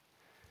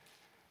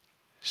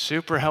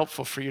 Super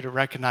helpful for you to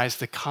recognize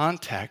the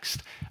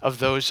context of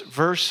those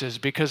verses,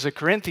 because the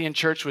Corinthian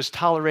church was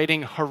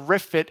tolerating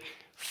horrific,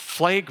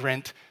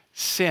 flagrant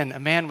sin. A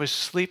man was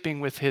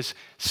sleeping with his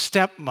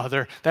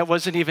stepmother. That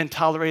wasn't even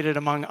tolerated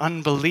among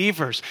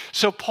unbelievers.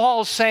 So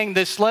Paul's saying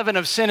this leaven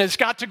of sin has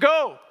got to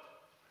go,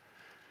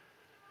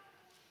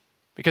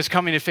 because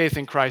coming to faith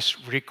in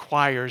Christ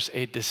requires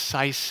a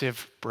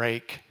decisive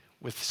break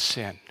with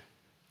sin.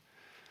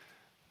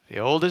 The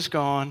old is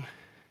gone,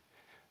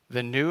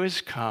 the new is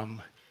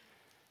come,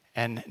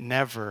 and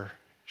never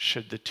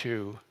should the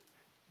two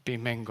be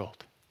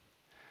mingled.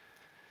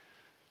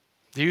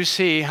 Do you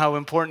see how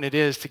important it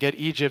is to get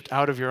Egypt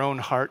out of your own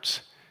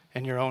hearts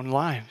and your own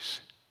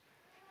lives?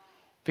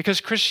 Because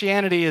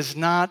Christianity is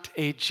not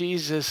a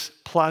Jesus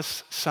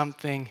plus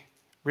something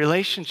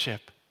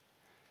relationship.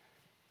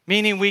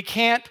 Meaning we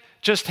can't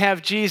just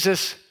have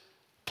Jesus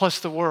plus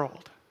the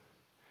world,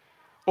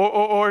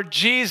 or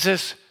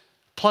Jesus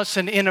plus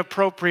an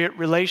inappropriate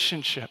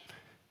relationship,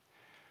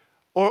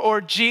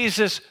 or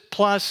Jesus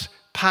plus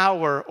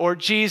power, or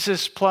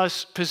Jesus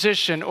plus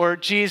position, or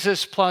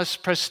Jesus plus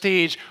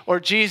prestige, or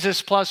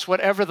Jesus plus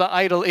whatever the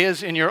idol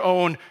is in your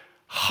own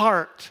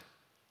heart.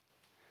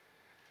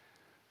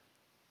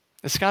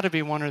 It's got to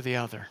be one or the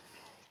other.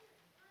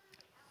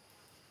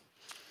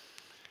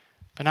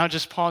 But now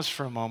just pause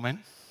for a moment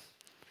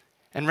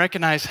and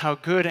recognize how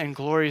good and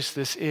glorious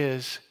this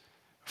is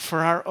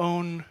for our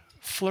own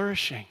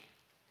flourishing.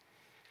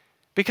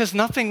 Because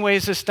nothing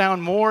weighs us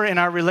down more in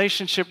our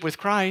relationship with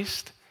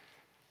Christ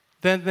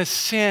than the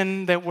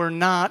sin that we're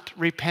not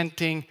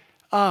repenting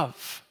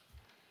of.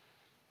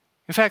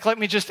 In fact, let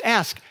me just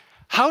ask,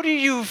 how do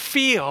you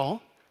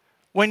feel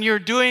when you're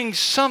doing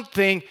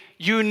something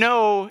you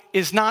know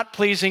is not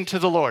pleasing to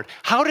the Lord?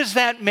 How does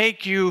that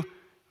make you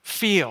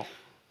feel?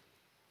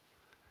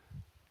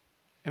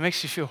 It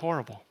makes you feel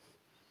horrible,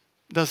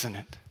 doesn't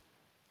it?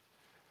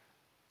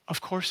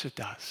 Of course it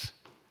does.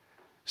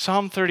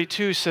 Psalm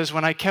 32 says,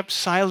 when I kept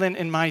silent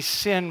in my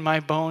sin, my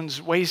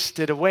bones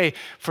wasted away.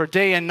 For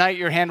day and night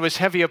your hand was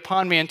heavy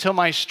upon me until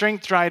my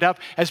strength dried up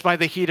as by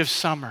the heat of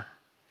summer.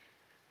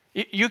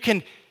 You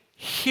can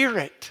hear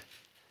it.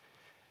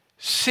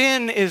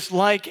 Sin is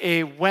like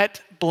a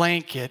wet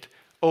blanket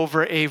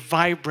over a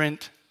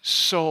vibrant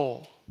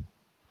soul.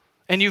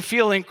 And you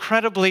feel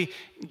incredibly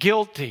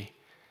guilty,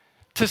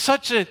 to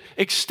such an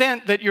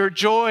extent that your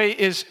joy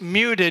is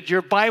muted,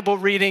 your Bible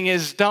reading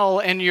is dull,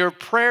 and your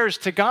prayers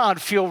to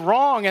God feel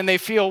wrong and they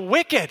feel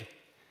wicked.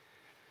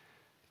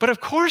 But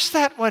of course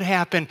that would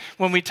happen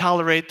when we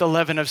tolerate the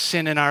leaven of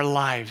sin in our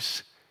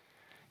lives.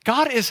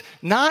 God is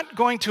not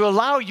going to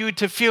allow you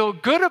to feel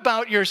good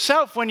about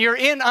yourself when you're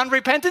in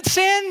unrepentant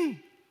sin.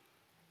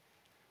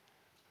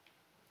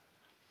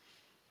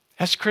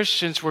 As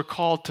Christians, we're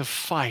called to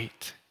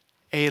fight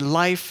a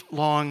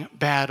lifelong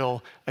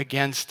battle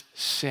against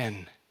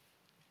sin.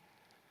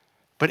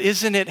 But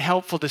isn't it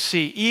helpful to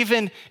see,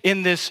 even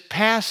in this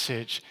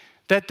passage,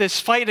 that this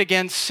fight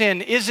against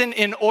sin isn't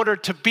in order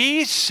to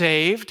be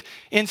saved.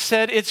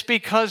 Instead, it's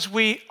because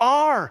we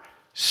are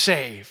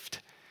saved.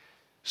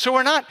 So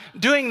we're not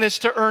doing this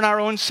to earn our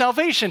own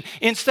salvation.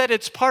 Instead,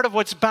 it's part of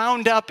what's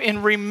bound up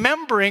in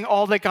remembering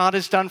all that God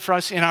has done for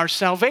us in our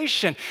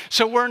salvation.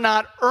 So we're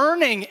not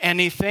earning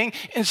anything.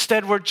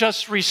 Instead, we're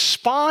just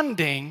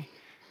responding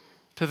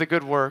to the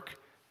good work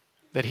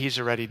that He's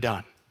already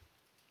done.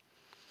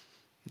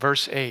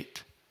 Verse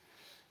 8,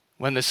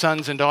 when the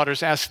sons and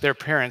daughters ask their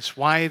parents,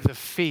 why the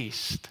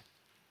feast?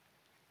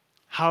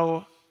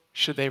 How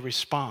should they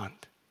respond?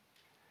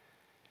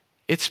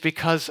 It's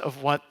because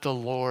of what the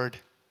Lord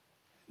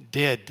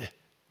did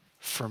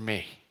for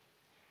me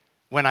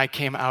when I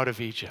came out of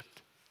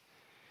Egypt.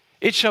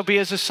 It shall be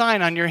as a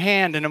sign on your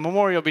hand and a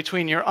memorial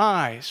between your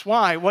eyes.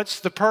 Why? What's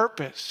the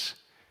purpose?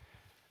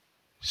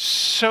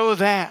 So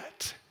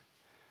that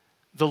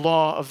the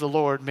law of the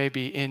Lord may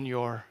be in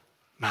your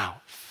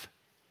mouth.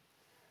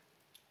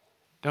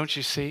 Don't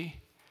you see?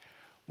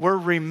 We're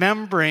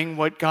remembering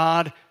what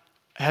God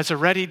has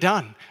already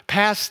done,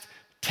 past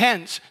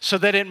tense, so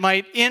that it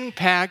might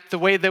impact the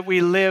way that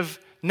we live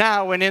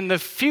now and in the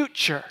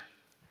future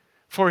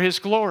for His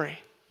glory.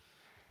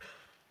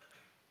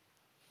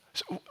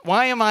 So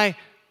why am I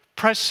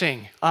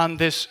pressing on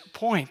this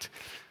point?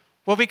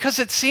 Well, because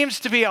it seems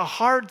to be a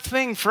hard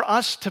thing for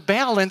us to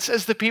balance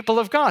as the people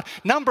of God.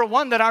 Number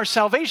one, that our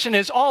salvation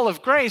is all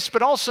of grace,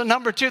 but also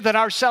number two, that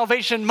our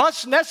salvation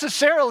must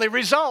necessarily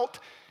result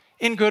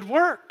in good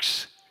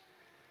works.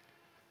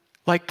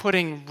 Like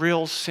putting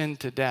real sin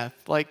to death,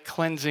 like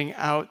cleansing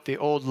out the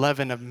old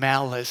leaven of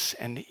malice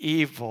and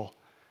evil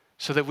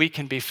so that we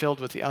can be filled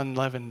with the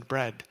unleavened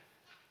bread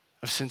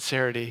of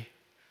sincerity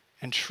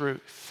and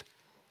truth.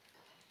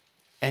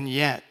 And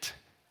yet,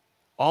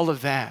 all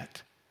of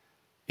that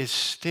is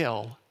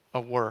still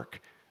a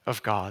work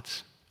of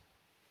God's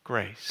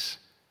grace.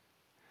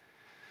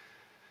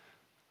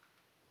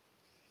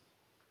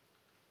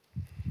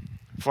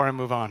 Before I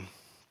move on,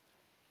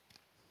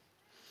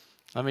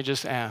 let me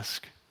just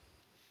ask,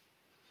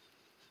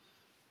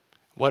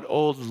 what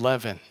old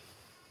leaven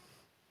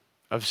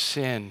of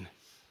sin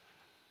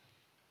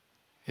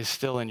is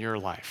still in your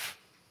life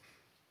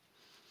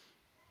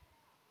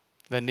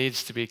that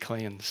needs to be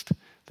cleansed,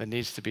 that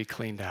needs to be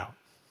cleaned out?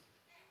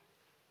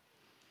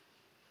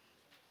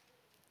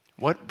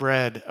 What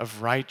bread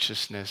of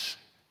righteousness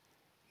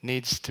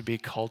needs to be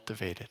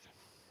cultivated?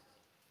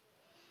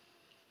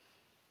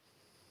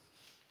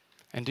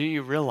 And do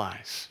you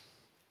realize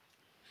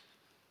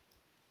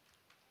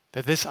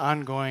that this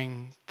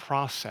ongoing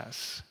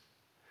process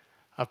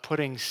of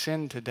putting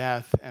sin to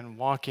death and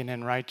walking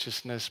in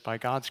righteousness by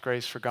God's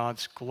grace for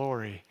God's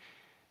glory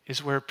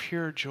is where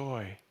pure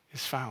joy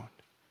is found,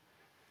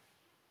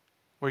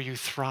 where you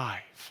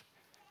thrive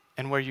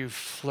and where you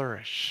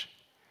flourish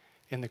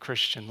in the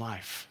Christian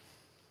life?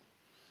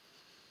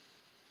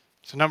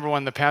 So number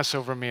one, the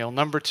Passover meal.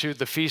 Number two,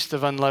 the Feast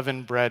of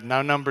Unleavened Bread.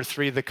 Now number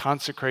three, the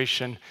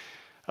consecration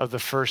of the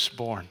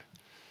firstborn.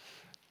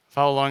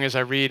 Follow along as I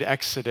read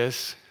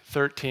Exodus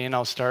 13.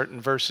 I'll start in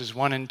verses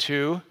 1 and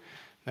 2.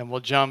 Then we'll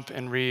jump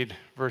and read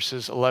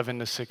verses 11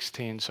 to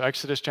 16. So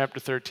Exodus chapter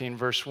 13,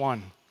 verse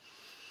 1.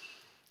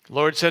 The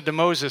Lord said to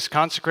Moses,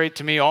 "Consecrate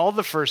to me all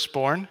the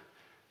firstborn,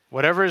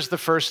 whatever is the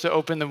first to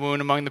open the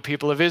womb among the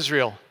people of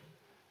Israel.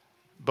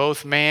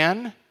 Both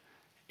man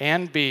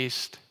and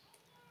beast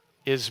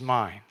is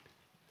mine."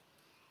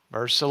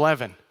 Verse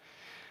 11.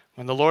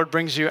 When the Lord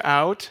brings you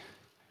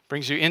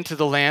into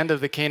the land of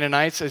the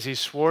Canaanites as He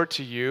swore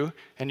to you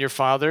and your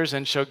fathers,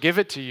 and shall give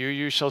it to you,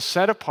 you shall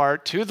set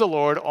apart to the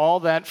Lord all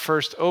that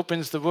first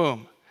opens the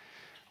womb.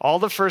 All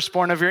the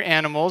firstborn of your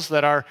animals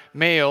that are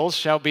males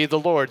shall be the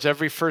Lord's.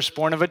 Every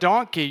firstborn of a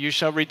donkey you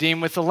shall redeem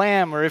with a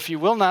lamb, or if you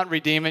will not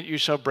redeem it, you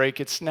shall break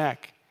its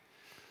neck.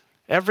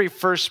 Every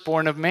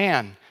firstborn of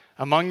man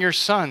among your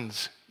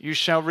sons you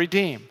shall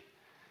redeem.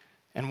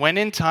 And when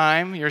in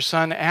time your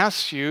son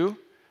asks you,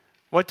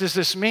 "What does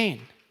this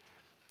mean?"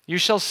 you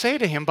shall say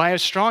to him, "By a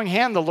strong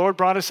hand the Lord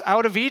brought us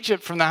out of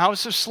Egypt from the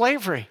house of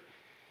slavery.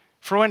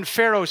 For when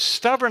Pharaoh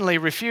stubbornly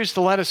refused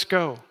to let us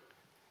go,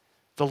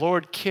 the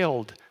Lord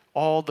killed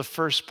all the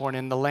firstborn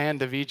in the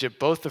land of Egypt,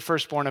 both the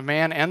firstborn of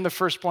man and the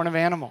firstborn of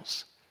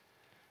animals.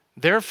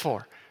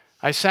 Therefore,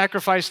 I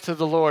sacrifice to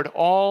the Lord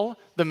all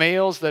the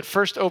males that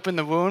first open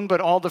the womb,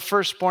 but all the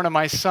firstborn of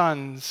my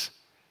sons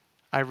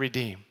I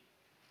redeem.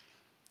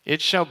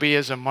 It shall be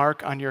as a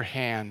mark on your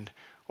hand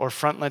or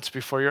frontlets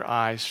before your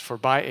eyes, for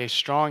by a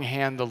strong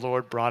hand the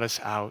Lord brought us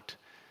out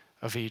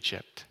of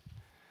Egypt."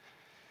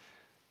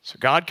 So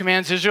God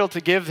commands Israel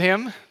to give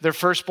Him their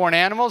firstborn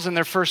animals and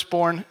their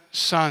firstborn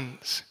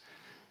sons.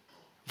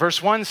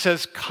 Verse 1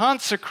 says,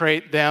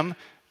 "Consecrate them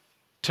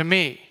to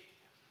me,"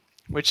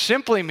 which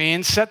simply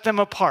means set them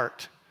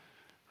apart.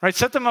 Right?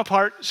 Set them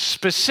apart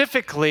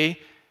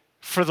specifically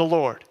for the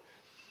Lord.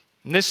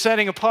 And this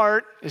setting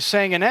apart is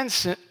saying in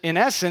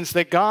essence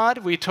that God,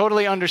 we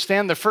totally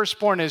understand the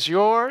firstborn is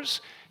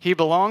yours. He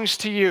belongs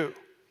to you.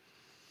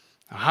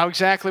 Now, how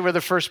exactly were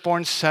the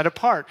firstborn set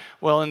apart?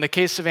 Well, in the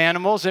case of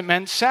animals, it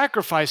meant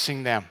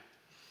sacrificing them.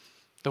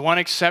 The one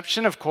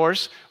exception, of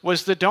course,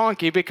 was the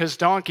donkey, because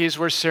donkeys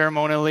were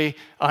ceremonially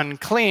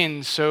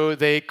unclean, so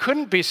they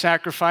couldn't be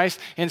sacrificed.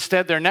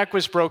 Instead, their neck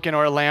was broken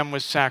or a lamb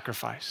was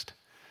sacrificed.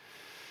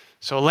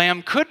 So a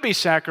lamb could be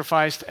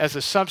sacrificed as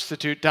a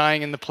substitute,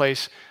 dying in the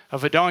place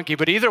of a donkey.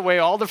 But either way,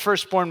 all the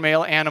firstborn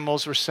male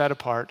animals were set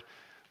apart.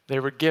 They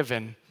were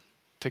given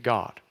to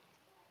God.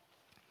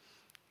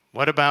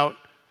 What about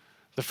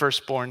the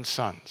firstborn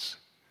sons?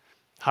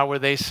 How were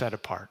they set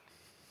apart?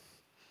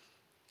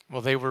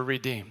 Well, they were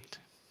redeemed.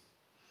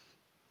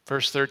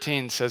 Verse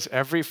 13 says,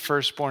 "Every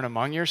firstborn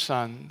among your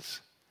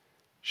sons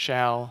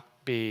shall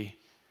be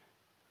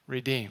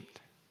redeemed."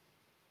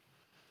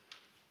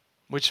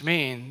 Which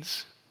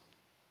means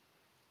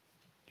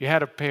you had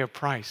to pay a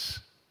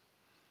price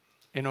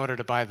in order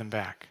to buy them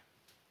back.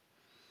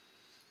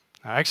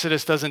 Now,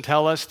 Exodus doesn't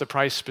tell us the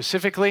price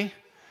specifically.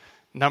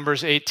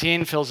 Numbers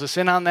 18 fills us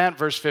in on that.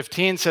 Verse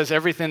 15 says,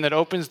 "Everything that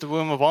opens the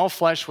womb of all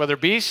flesh, whether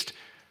beast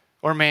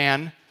or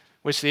man,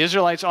 which the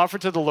Israelites offer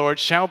to the Lord,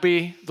 shall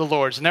be the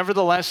Lord's.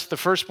 Nevertheless, the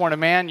firstborn of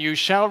man you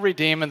shall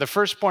redeem, and the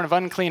firstborn of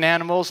unclean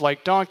animals,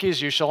 like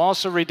donkeys, you shall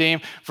also redeem.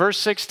 Verse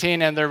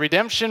 16, and the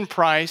redemption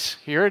price,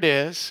 here it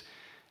is,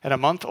 at a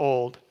month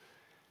old,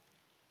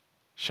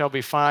 shall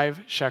be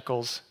 5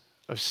 shekels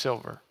of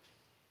silver.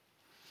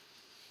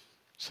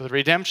 So the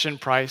redemption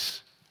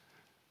price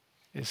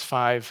is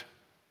 5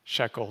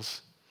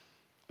 shekels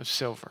of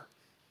silver.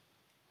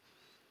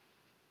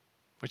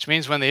 Which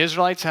means when the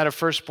Israelites had a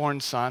firstborn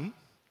son,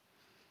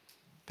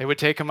 they would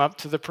take him up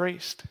to the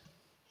priest,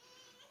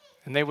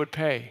 and they would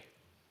pay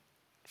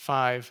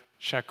 5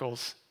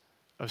 shekels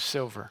of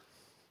silver.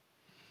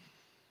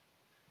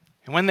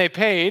 And when they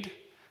paid,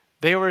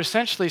 they were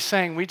essentially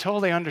saying, we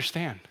totally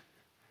understand.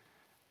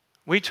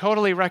 We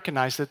totally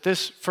recognize that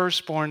this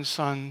firstborn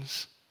son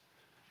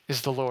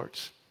is the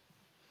Lord's.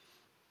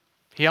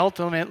 He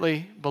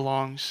ultimately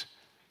belongs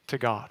to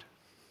God.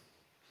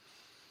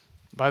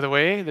 By the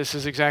way, this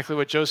is exactly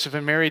what Joseph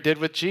and Mary did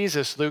with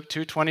Jesus, Luke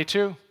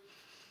 2:22.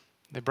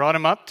 They brought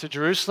him up to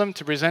Jerusalem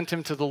to present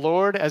him to the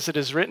Lord. As it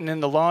is written in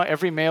the law,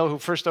 every male who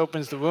first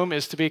opens the womb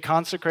is to be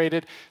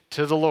consecrated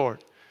to the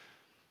Lord.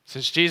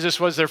 Since Jesus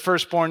was their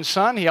firstborn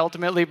son, he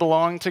ultimately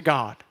belonged to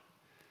God.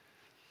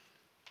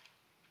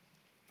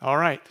 All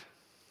right.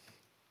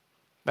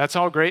 That's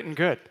all great and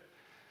good.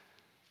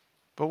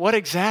 But what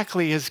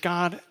exactly is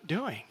God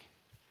doing?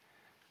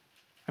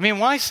 I mean,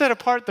 why set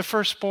apart the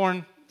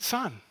firstborn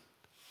son?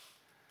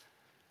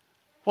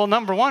 Well,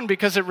 number one,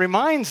 because it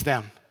reminds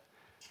them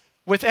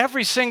with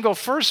every single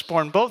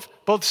firstborn,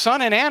 both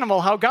son and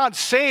animal, how God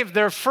saved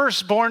their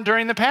firstborn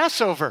during the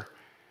Passover.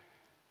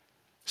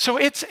 So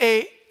it's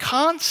a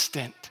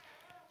constant,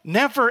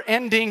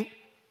 never-ending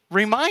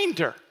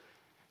reminder.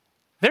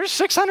 There's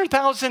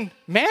 600,000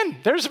 men.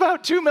 There's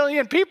about 2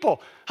 million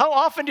people. How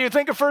often do you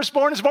think a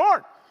firstborn is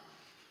born?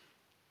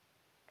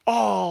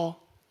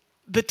 All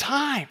the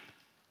time.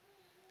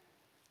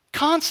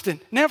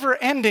 Constant,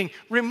 never-ending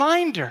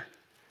reminder.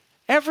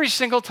 Every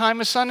single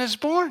time a son is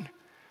born.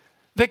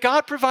 That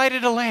God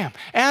provided a lamb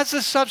as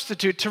a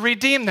substitute to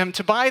redeem them,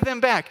 to buy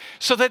them back,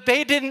 so that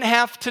they didn't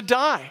have to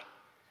die.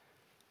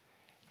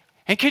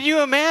 And can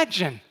you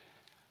imagine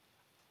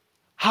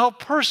how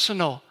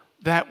personal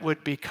that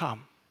would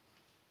become?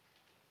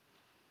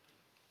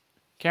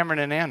 Cameron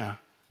and Anna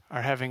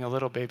are having a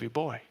little baby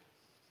boy.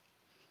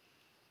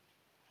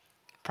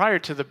 Prior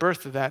to the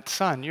birth of that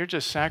son, you're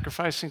just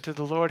sacrificing to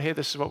the Lord. Hey,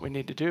 this is what we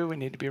need to do. We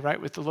need to be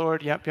right with the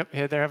Lord. Yep.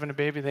 Hey, they're having a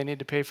baby. They need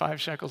to pay 5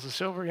 shekels of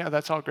silver. Yeah,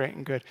 that's all great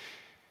and good.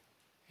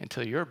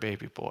 Until your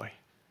baby boy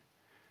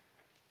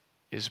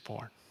is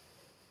born.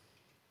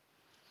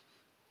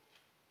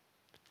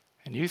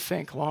 And you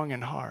think long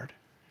and hard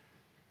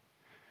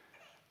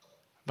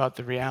about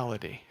the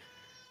reality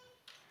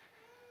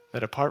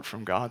that apart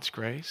from God's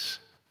grace,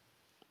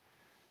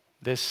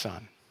 this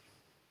son,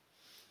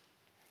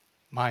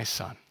 my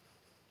son,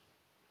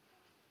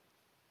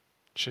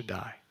 should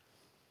die.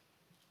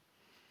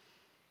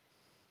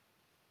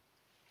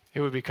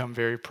 It would become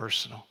very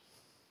personal.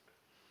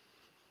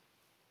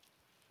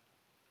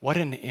 What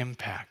an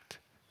impact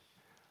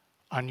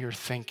on your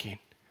thinking.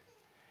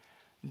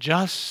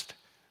 Just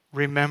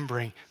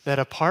remembering that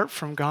apart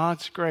from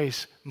God's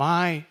grace,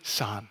 my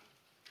son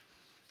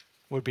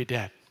would be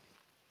dead.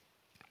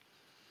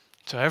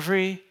 So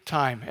every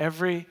time,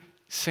 every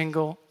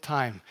single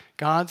time,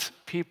 God's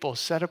people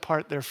set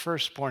apart their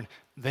firstborn,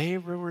 they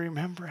were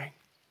remembering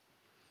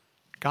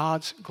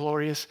God's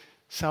glorious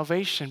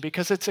salvation,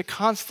 because it's a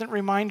constant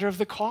reminder of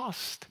the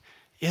cost,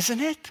 isn't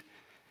it?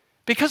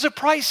 Because a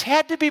price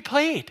had to be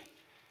paid.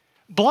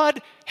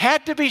 Blood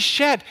had to be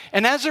shed.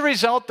 And as a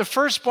result, the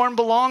firstborn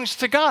belongs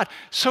to God.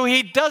 So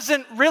he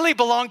doesn't really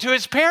belong to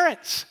his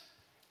parents.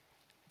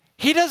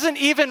 He doesn't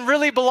even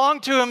really belong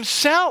to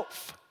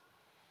himself,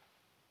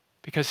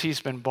 because he's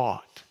been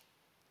bought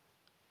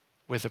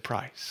with a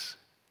price.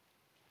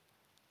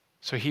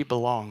 So he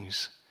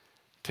belongs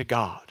to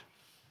God.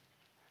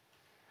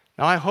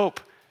 Now, I hope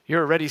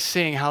you're already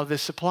seeing how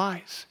this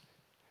applies.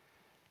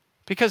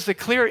 Because the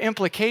clear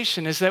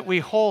implication is that we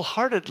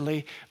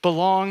wholeheartedly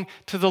belong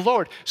to the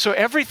Lord. So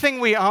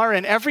everything we are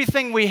and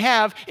everything we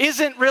have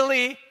isn't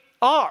really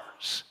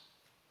ours.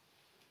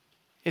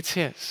 It's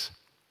his.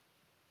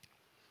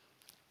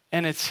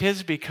 And it's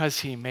his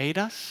because he made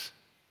us.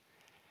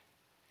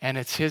 And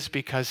it's his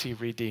because he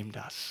redeemed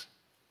us.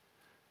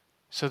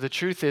 So the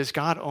truth is,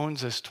 God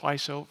owns us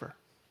twice over.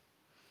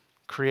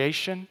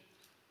 Creation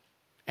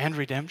and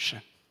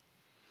redemption.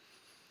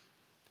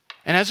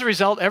 And as a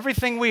result,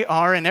 everything we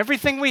are and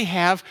everything we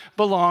have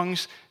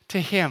belongs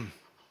to him.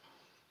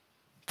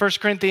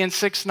 1 Corinthians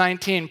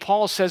 6:19,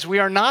 Paul says we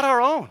are not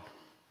our own.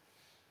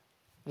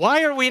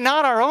 Why are we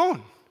not our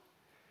own?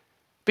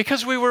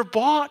 Because we were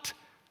bought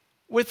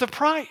with a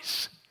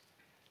price.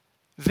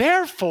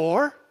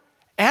 Therefore,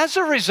 as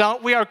a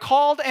result, we are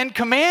called and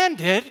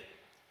commanded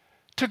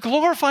to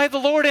glorify the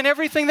Lord in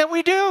everything that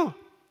we do.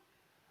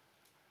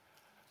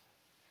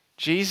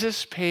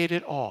 Jesus paid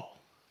it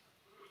all.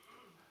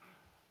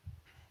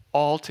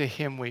 All to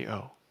him we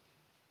owe.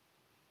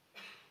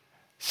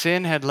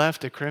 Sin had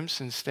left a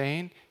crimson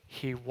stain.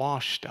 He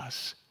washed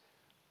us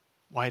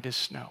white as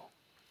snow.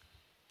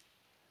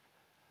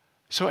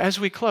 So as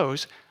we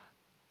close,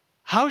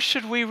 how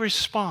should we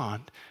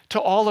respond to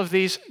all of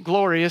these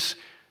glorious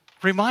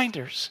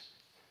reminders?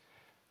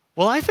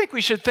 Well, I think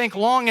we should think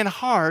long and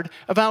hard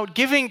about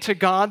giving to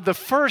God the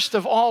first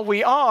of all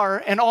we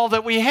are and all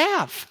that we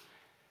have,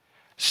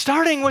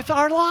 starting with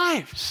our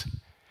lives.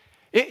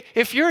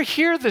 If you're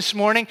here this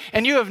morning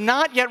and you have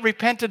not yet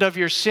repented of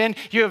your sin,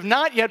 you have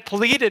not yet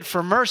pleaded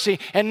for mercy,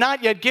 and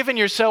not yet given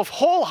yourself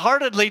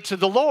wholeheartedly to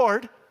the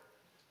Lord,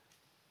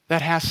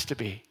 that has to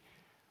be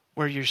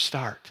where you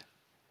start.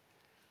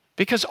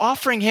 Because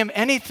offering him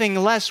anything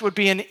less would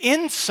be an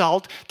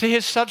insult to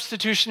his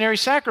substitutionary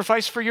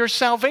sacrifice for your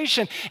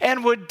salvation,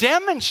 and would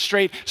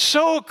demonstrate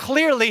so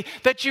clearly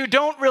that you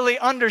don't really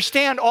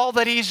understand all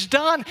that he's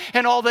done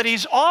and all that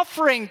he's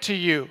offering to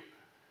you.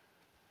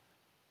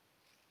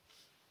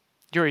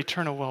 Your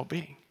eternal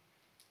well-being.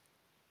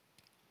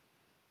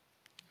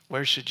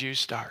 Where should you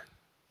start?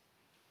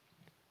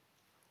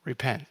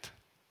 Repent.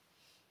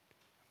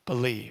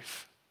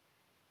 Believe.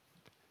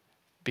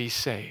 Be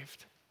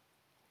saved.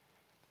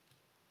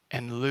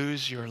 And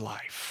lose your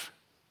life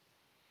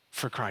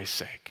for Christ's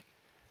sake,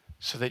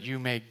 so that you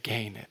may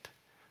gain it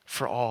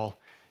for all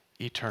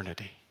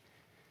eternity.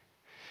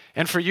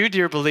 And for you,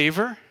 dear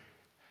believer,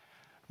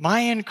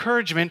 my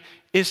encouragement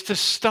is to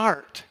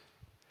start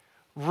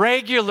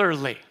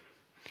regularly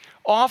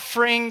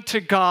offering to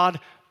God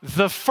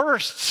the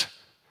firsts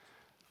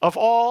of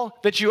all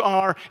that you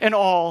are and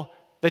all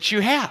that you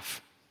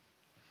have.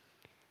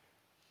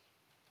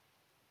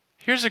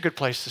 Here's a good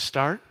place to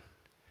start.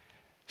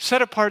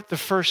 Set apart the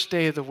first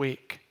day of the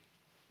week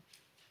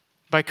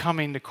by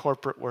coming to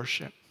corporate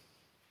worship.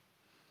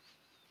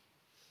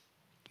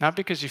 Not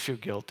because you feel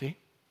guilty,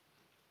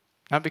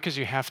 not because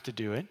you have to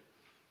do it,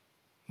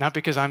 not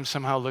because I'm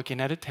somehow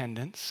looking at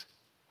attendance,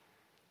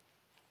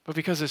 but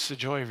because it's the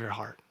joy of your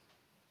heart.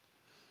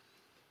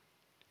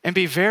 And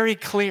be very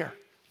clear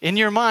in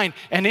your mind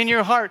and in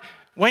your heart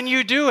when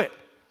you do it.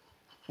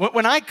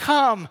 When I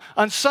come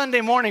on Sunday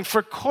morning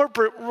for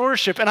corporate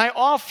worship and I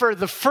offer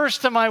the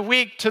first of my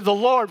week to the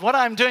Lord, what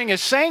I'm doing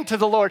is saying to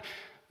the Lord,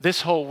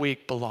 this whole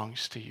week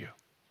belongs to you.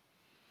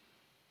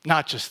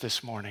 Not just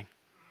this morning.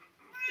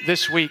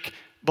 This week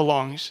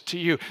belongs to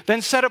you.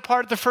 Then set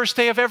apart the first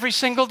day of every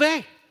single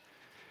day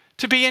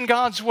to be in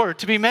God's Word,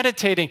 to be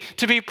meditating,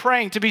 to be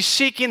praying, to be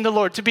seeking the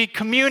Lord, to be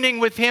communing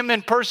with him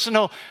in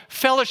personal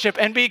fellowship.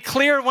 And be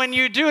clear when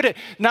you do it.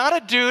 Not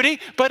a duty,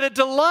 but a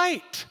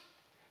delight.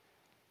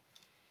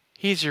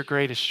 He's your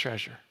greatest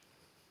treasure.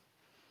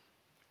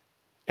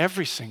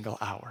 Every single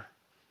hour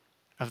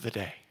of the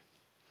day.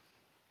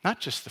 Not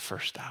just the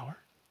first hour.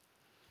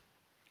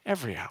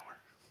 Every hour.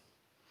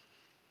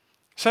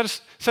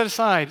 Set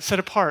aside, set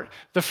apart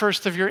the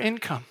first of your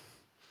income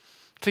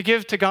to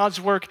give to God's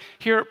work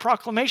here at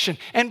Proclamation.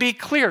 And be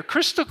clear,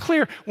 crystal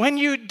clear, when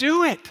you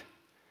do it,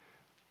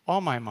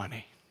 all my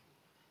money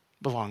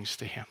belongs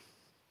to him.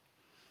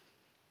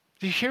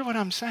 Do you hear what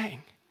I'm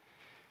saying?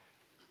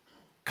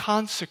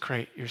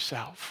 Consecrate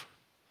yourself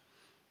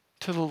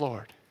to the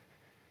Lord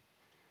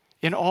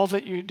in all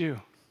that you do.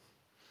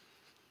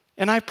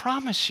 And I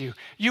promise you,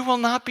 you will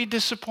not be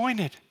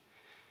disappointed.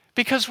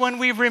 Because when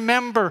we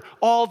remember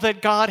all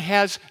that God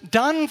has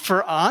done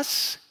for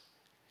us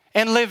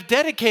and live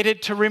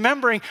dedicated to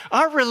remembering,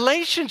 our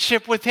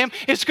relationship with him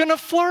is going to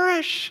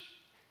flourish.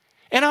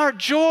 And our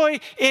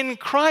joy in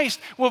Christ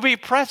will be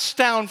pressed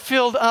down,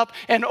 filled up,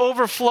 and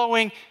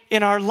overflowing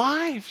in our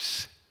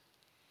lives.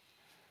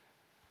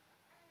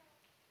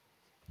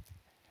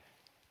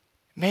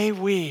 May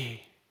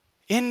we,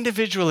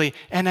 individually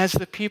and as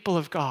the people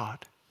of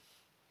God,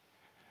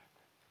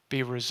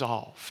 be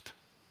resolved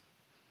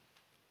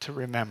to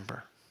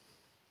remember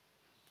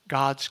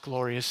God's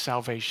glorious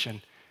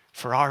salvation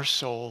for our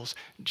souls.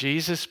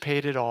 Jesus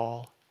paid it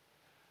all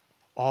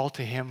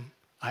to him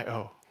I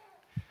owe.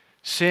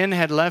 Sin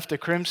had left a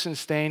crimson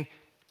stain.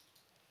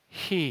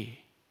 He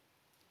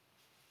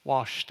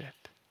washed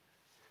it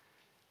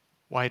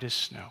white as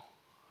snow.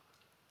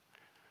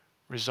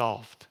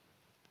 Resolved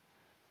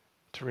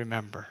to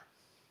remember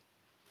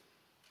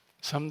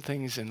some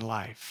things in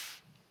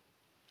life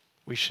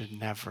we should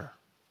never,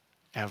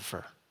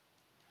 ever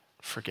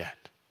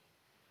forget.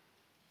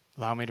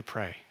 Allow me to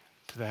pray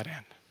to that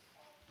end.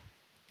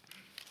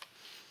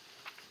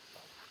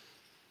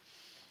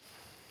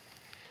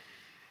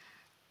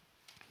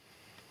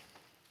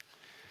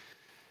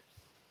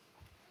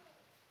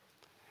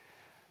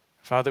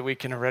 Father, we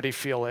can already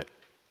feel it.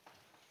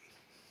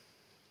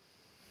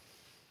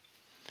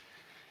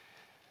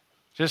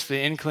 Just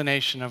the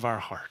inclination of our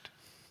heart.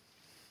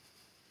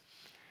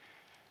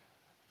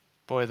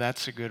 Boy,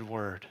 that's a good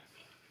word.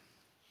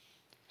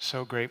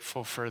 So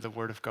grateful for the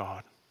Word of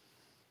God.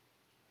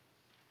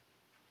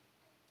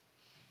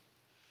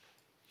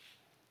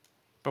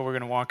 But we're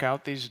going to walk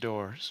out these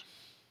doors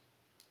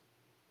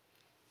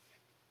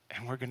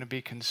and we're going to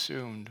be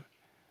consumed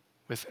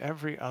with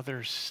every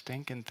other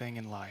stinking thing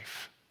in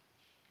life.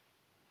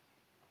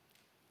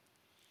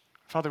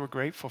 Father, we're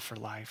grateful for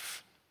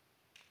life.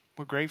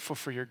 We're grateful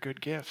for your good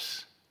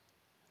gifts.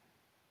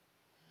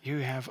 You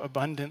have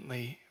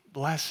abundantly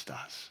blessed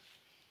us.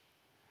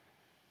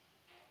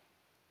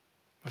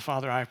 But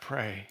Father, I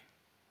pray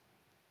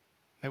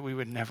that we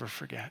would never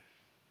forget.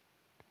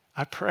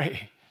 I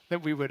pray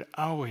that we would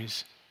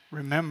always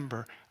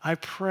remember. I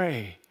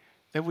pray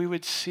that we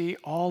would see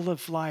all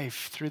of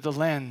life through the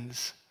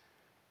lens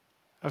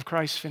of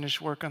Christ's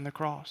finished work on the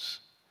cross,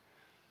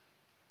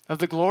 of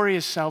the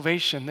glorious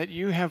salvation that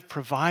you have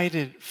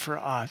provided for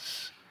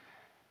us,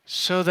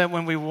 so that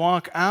when we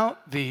walk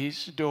out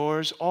these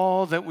doors,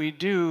 all that we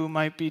do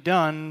might be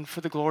done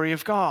for the glory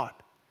of God.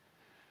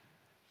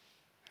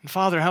 And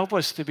Father, help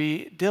us to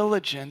be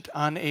diligent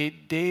on a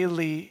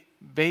daily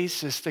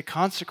basis to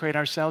consecrate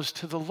ourselves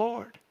to the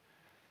Lord,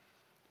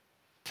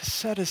 to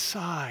set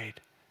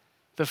aside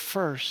the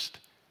first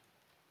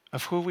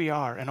of who we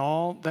are and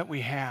all that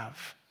we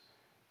have,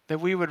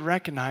 that we would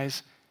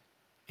recognize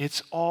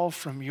it's all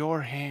from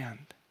your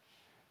hand,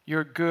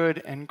 your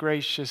good and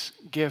gracious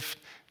gift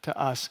to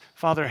us.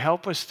 Father,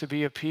 help us to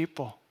be a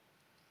people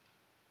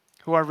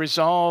who are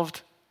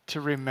resolved to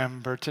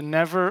remember, to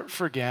never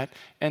forget,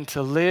 and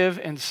to live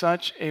in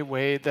such a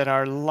way that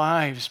our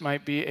lives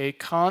might be a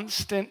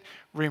constant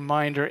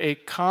reminder, a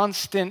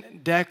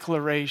constant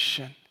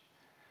declaration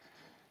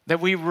that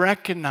we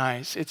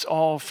recognize it's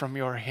all from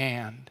your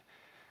hand,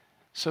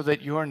 so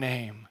that your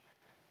name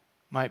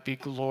might be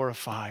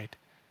glorified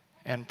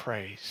and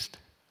praised.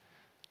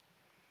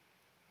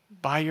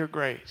 By your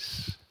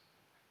grace,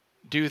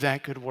 do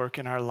that good work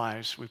in our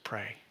lives, we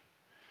pray.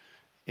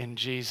 In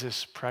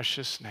Jesus'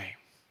 precious name,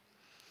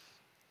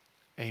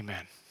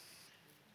 amen.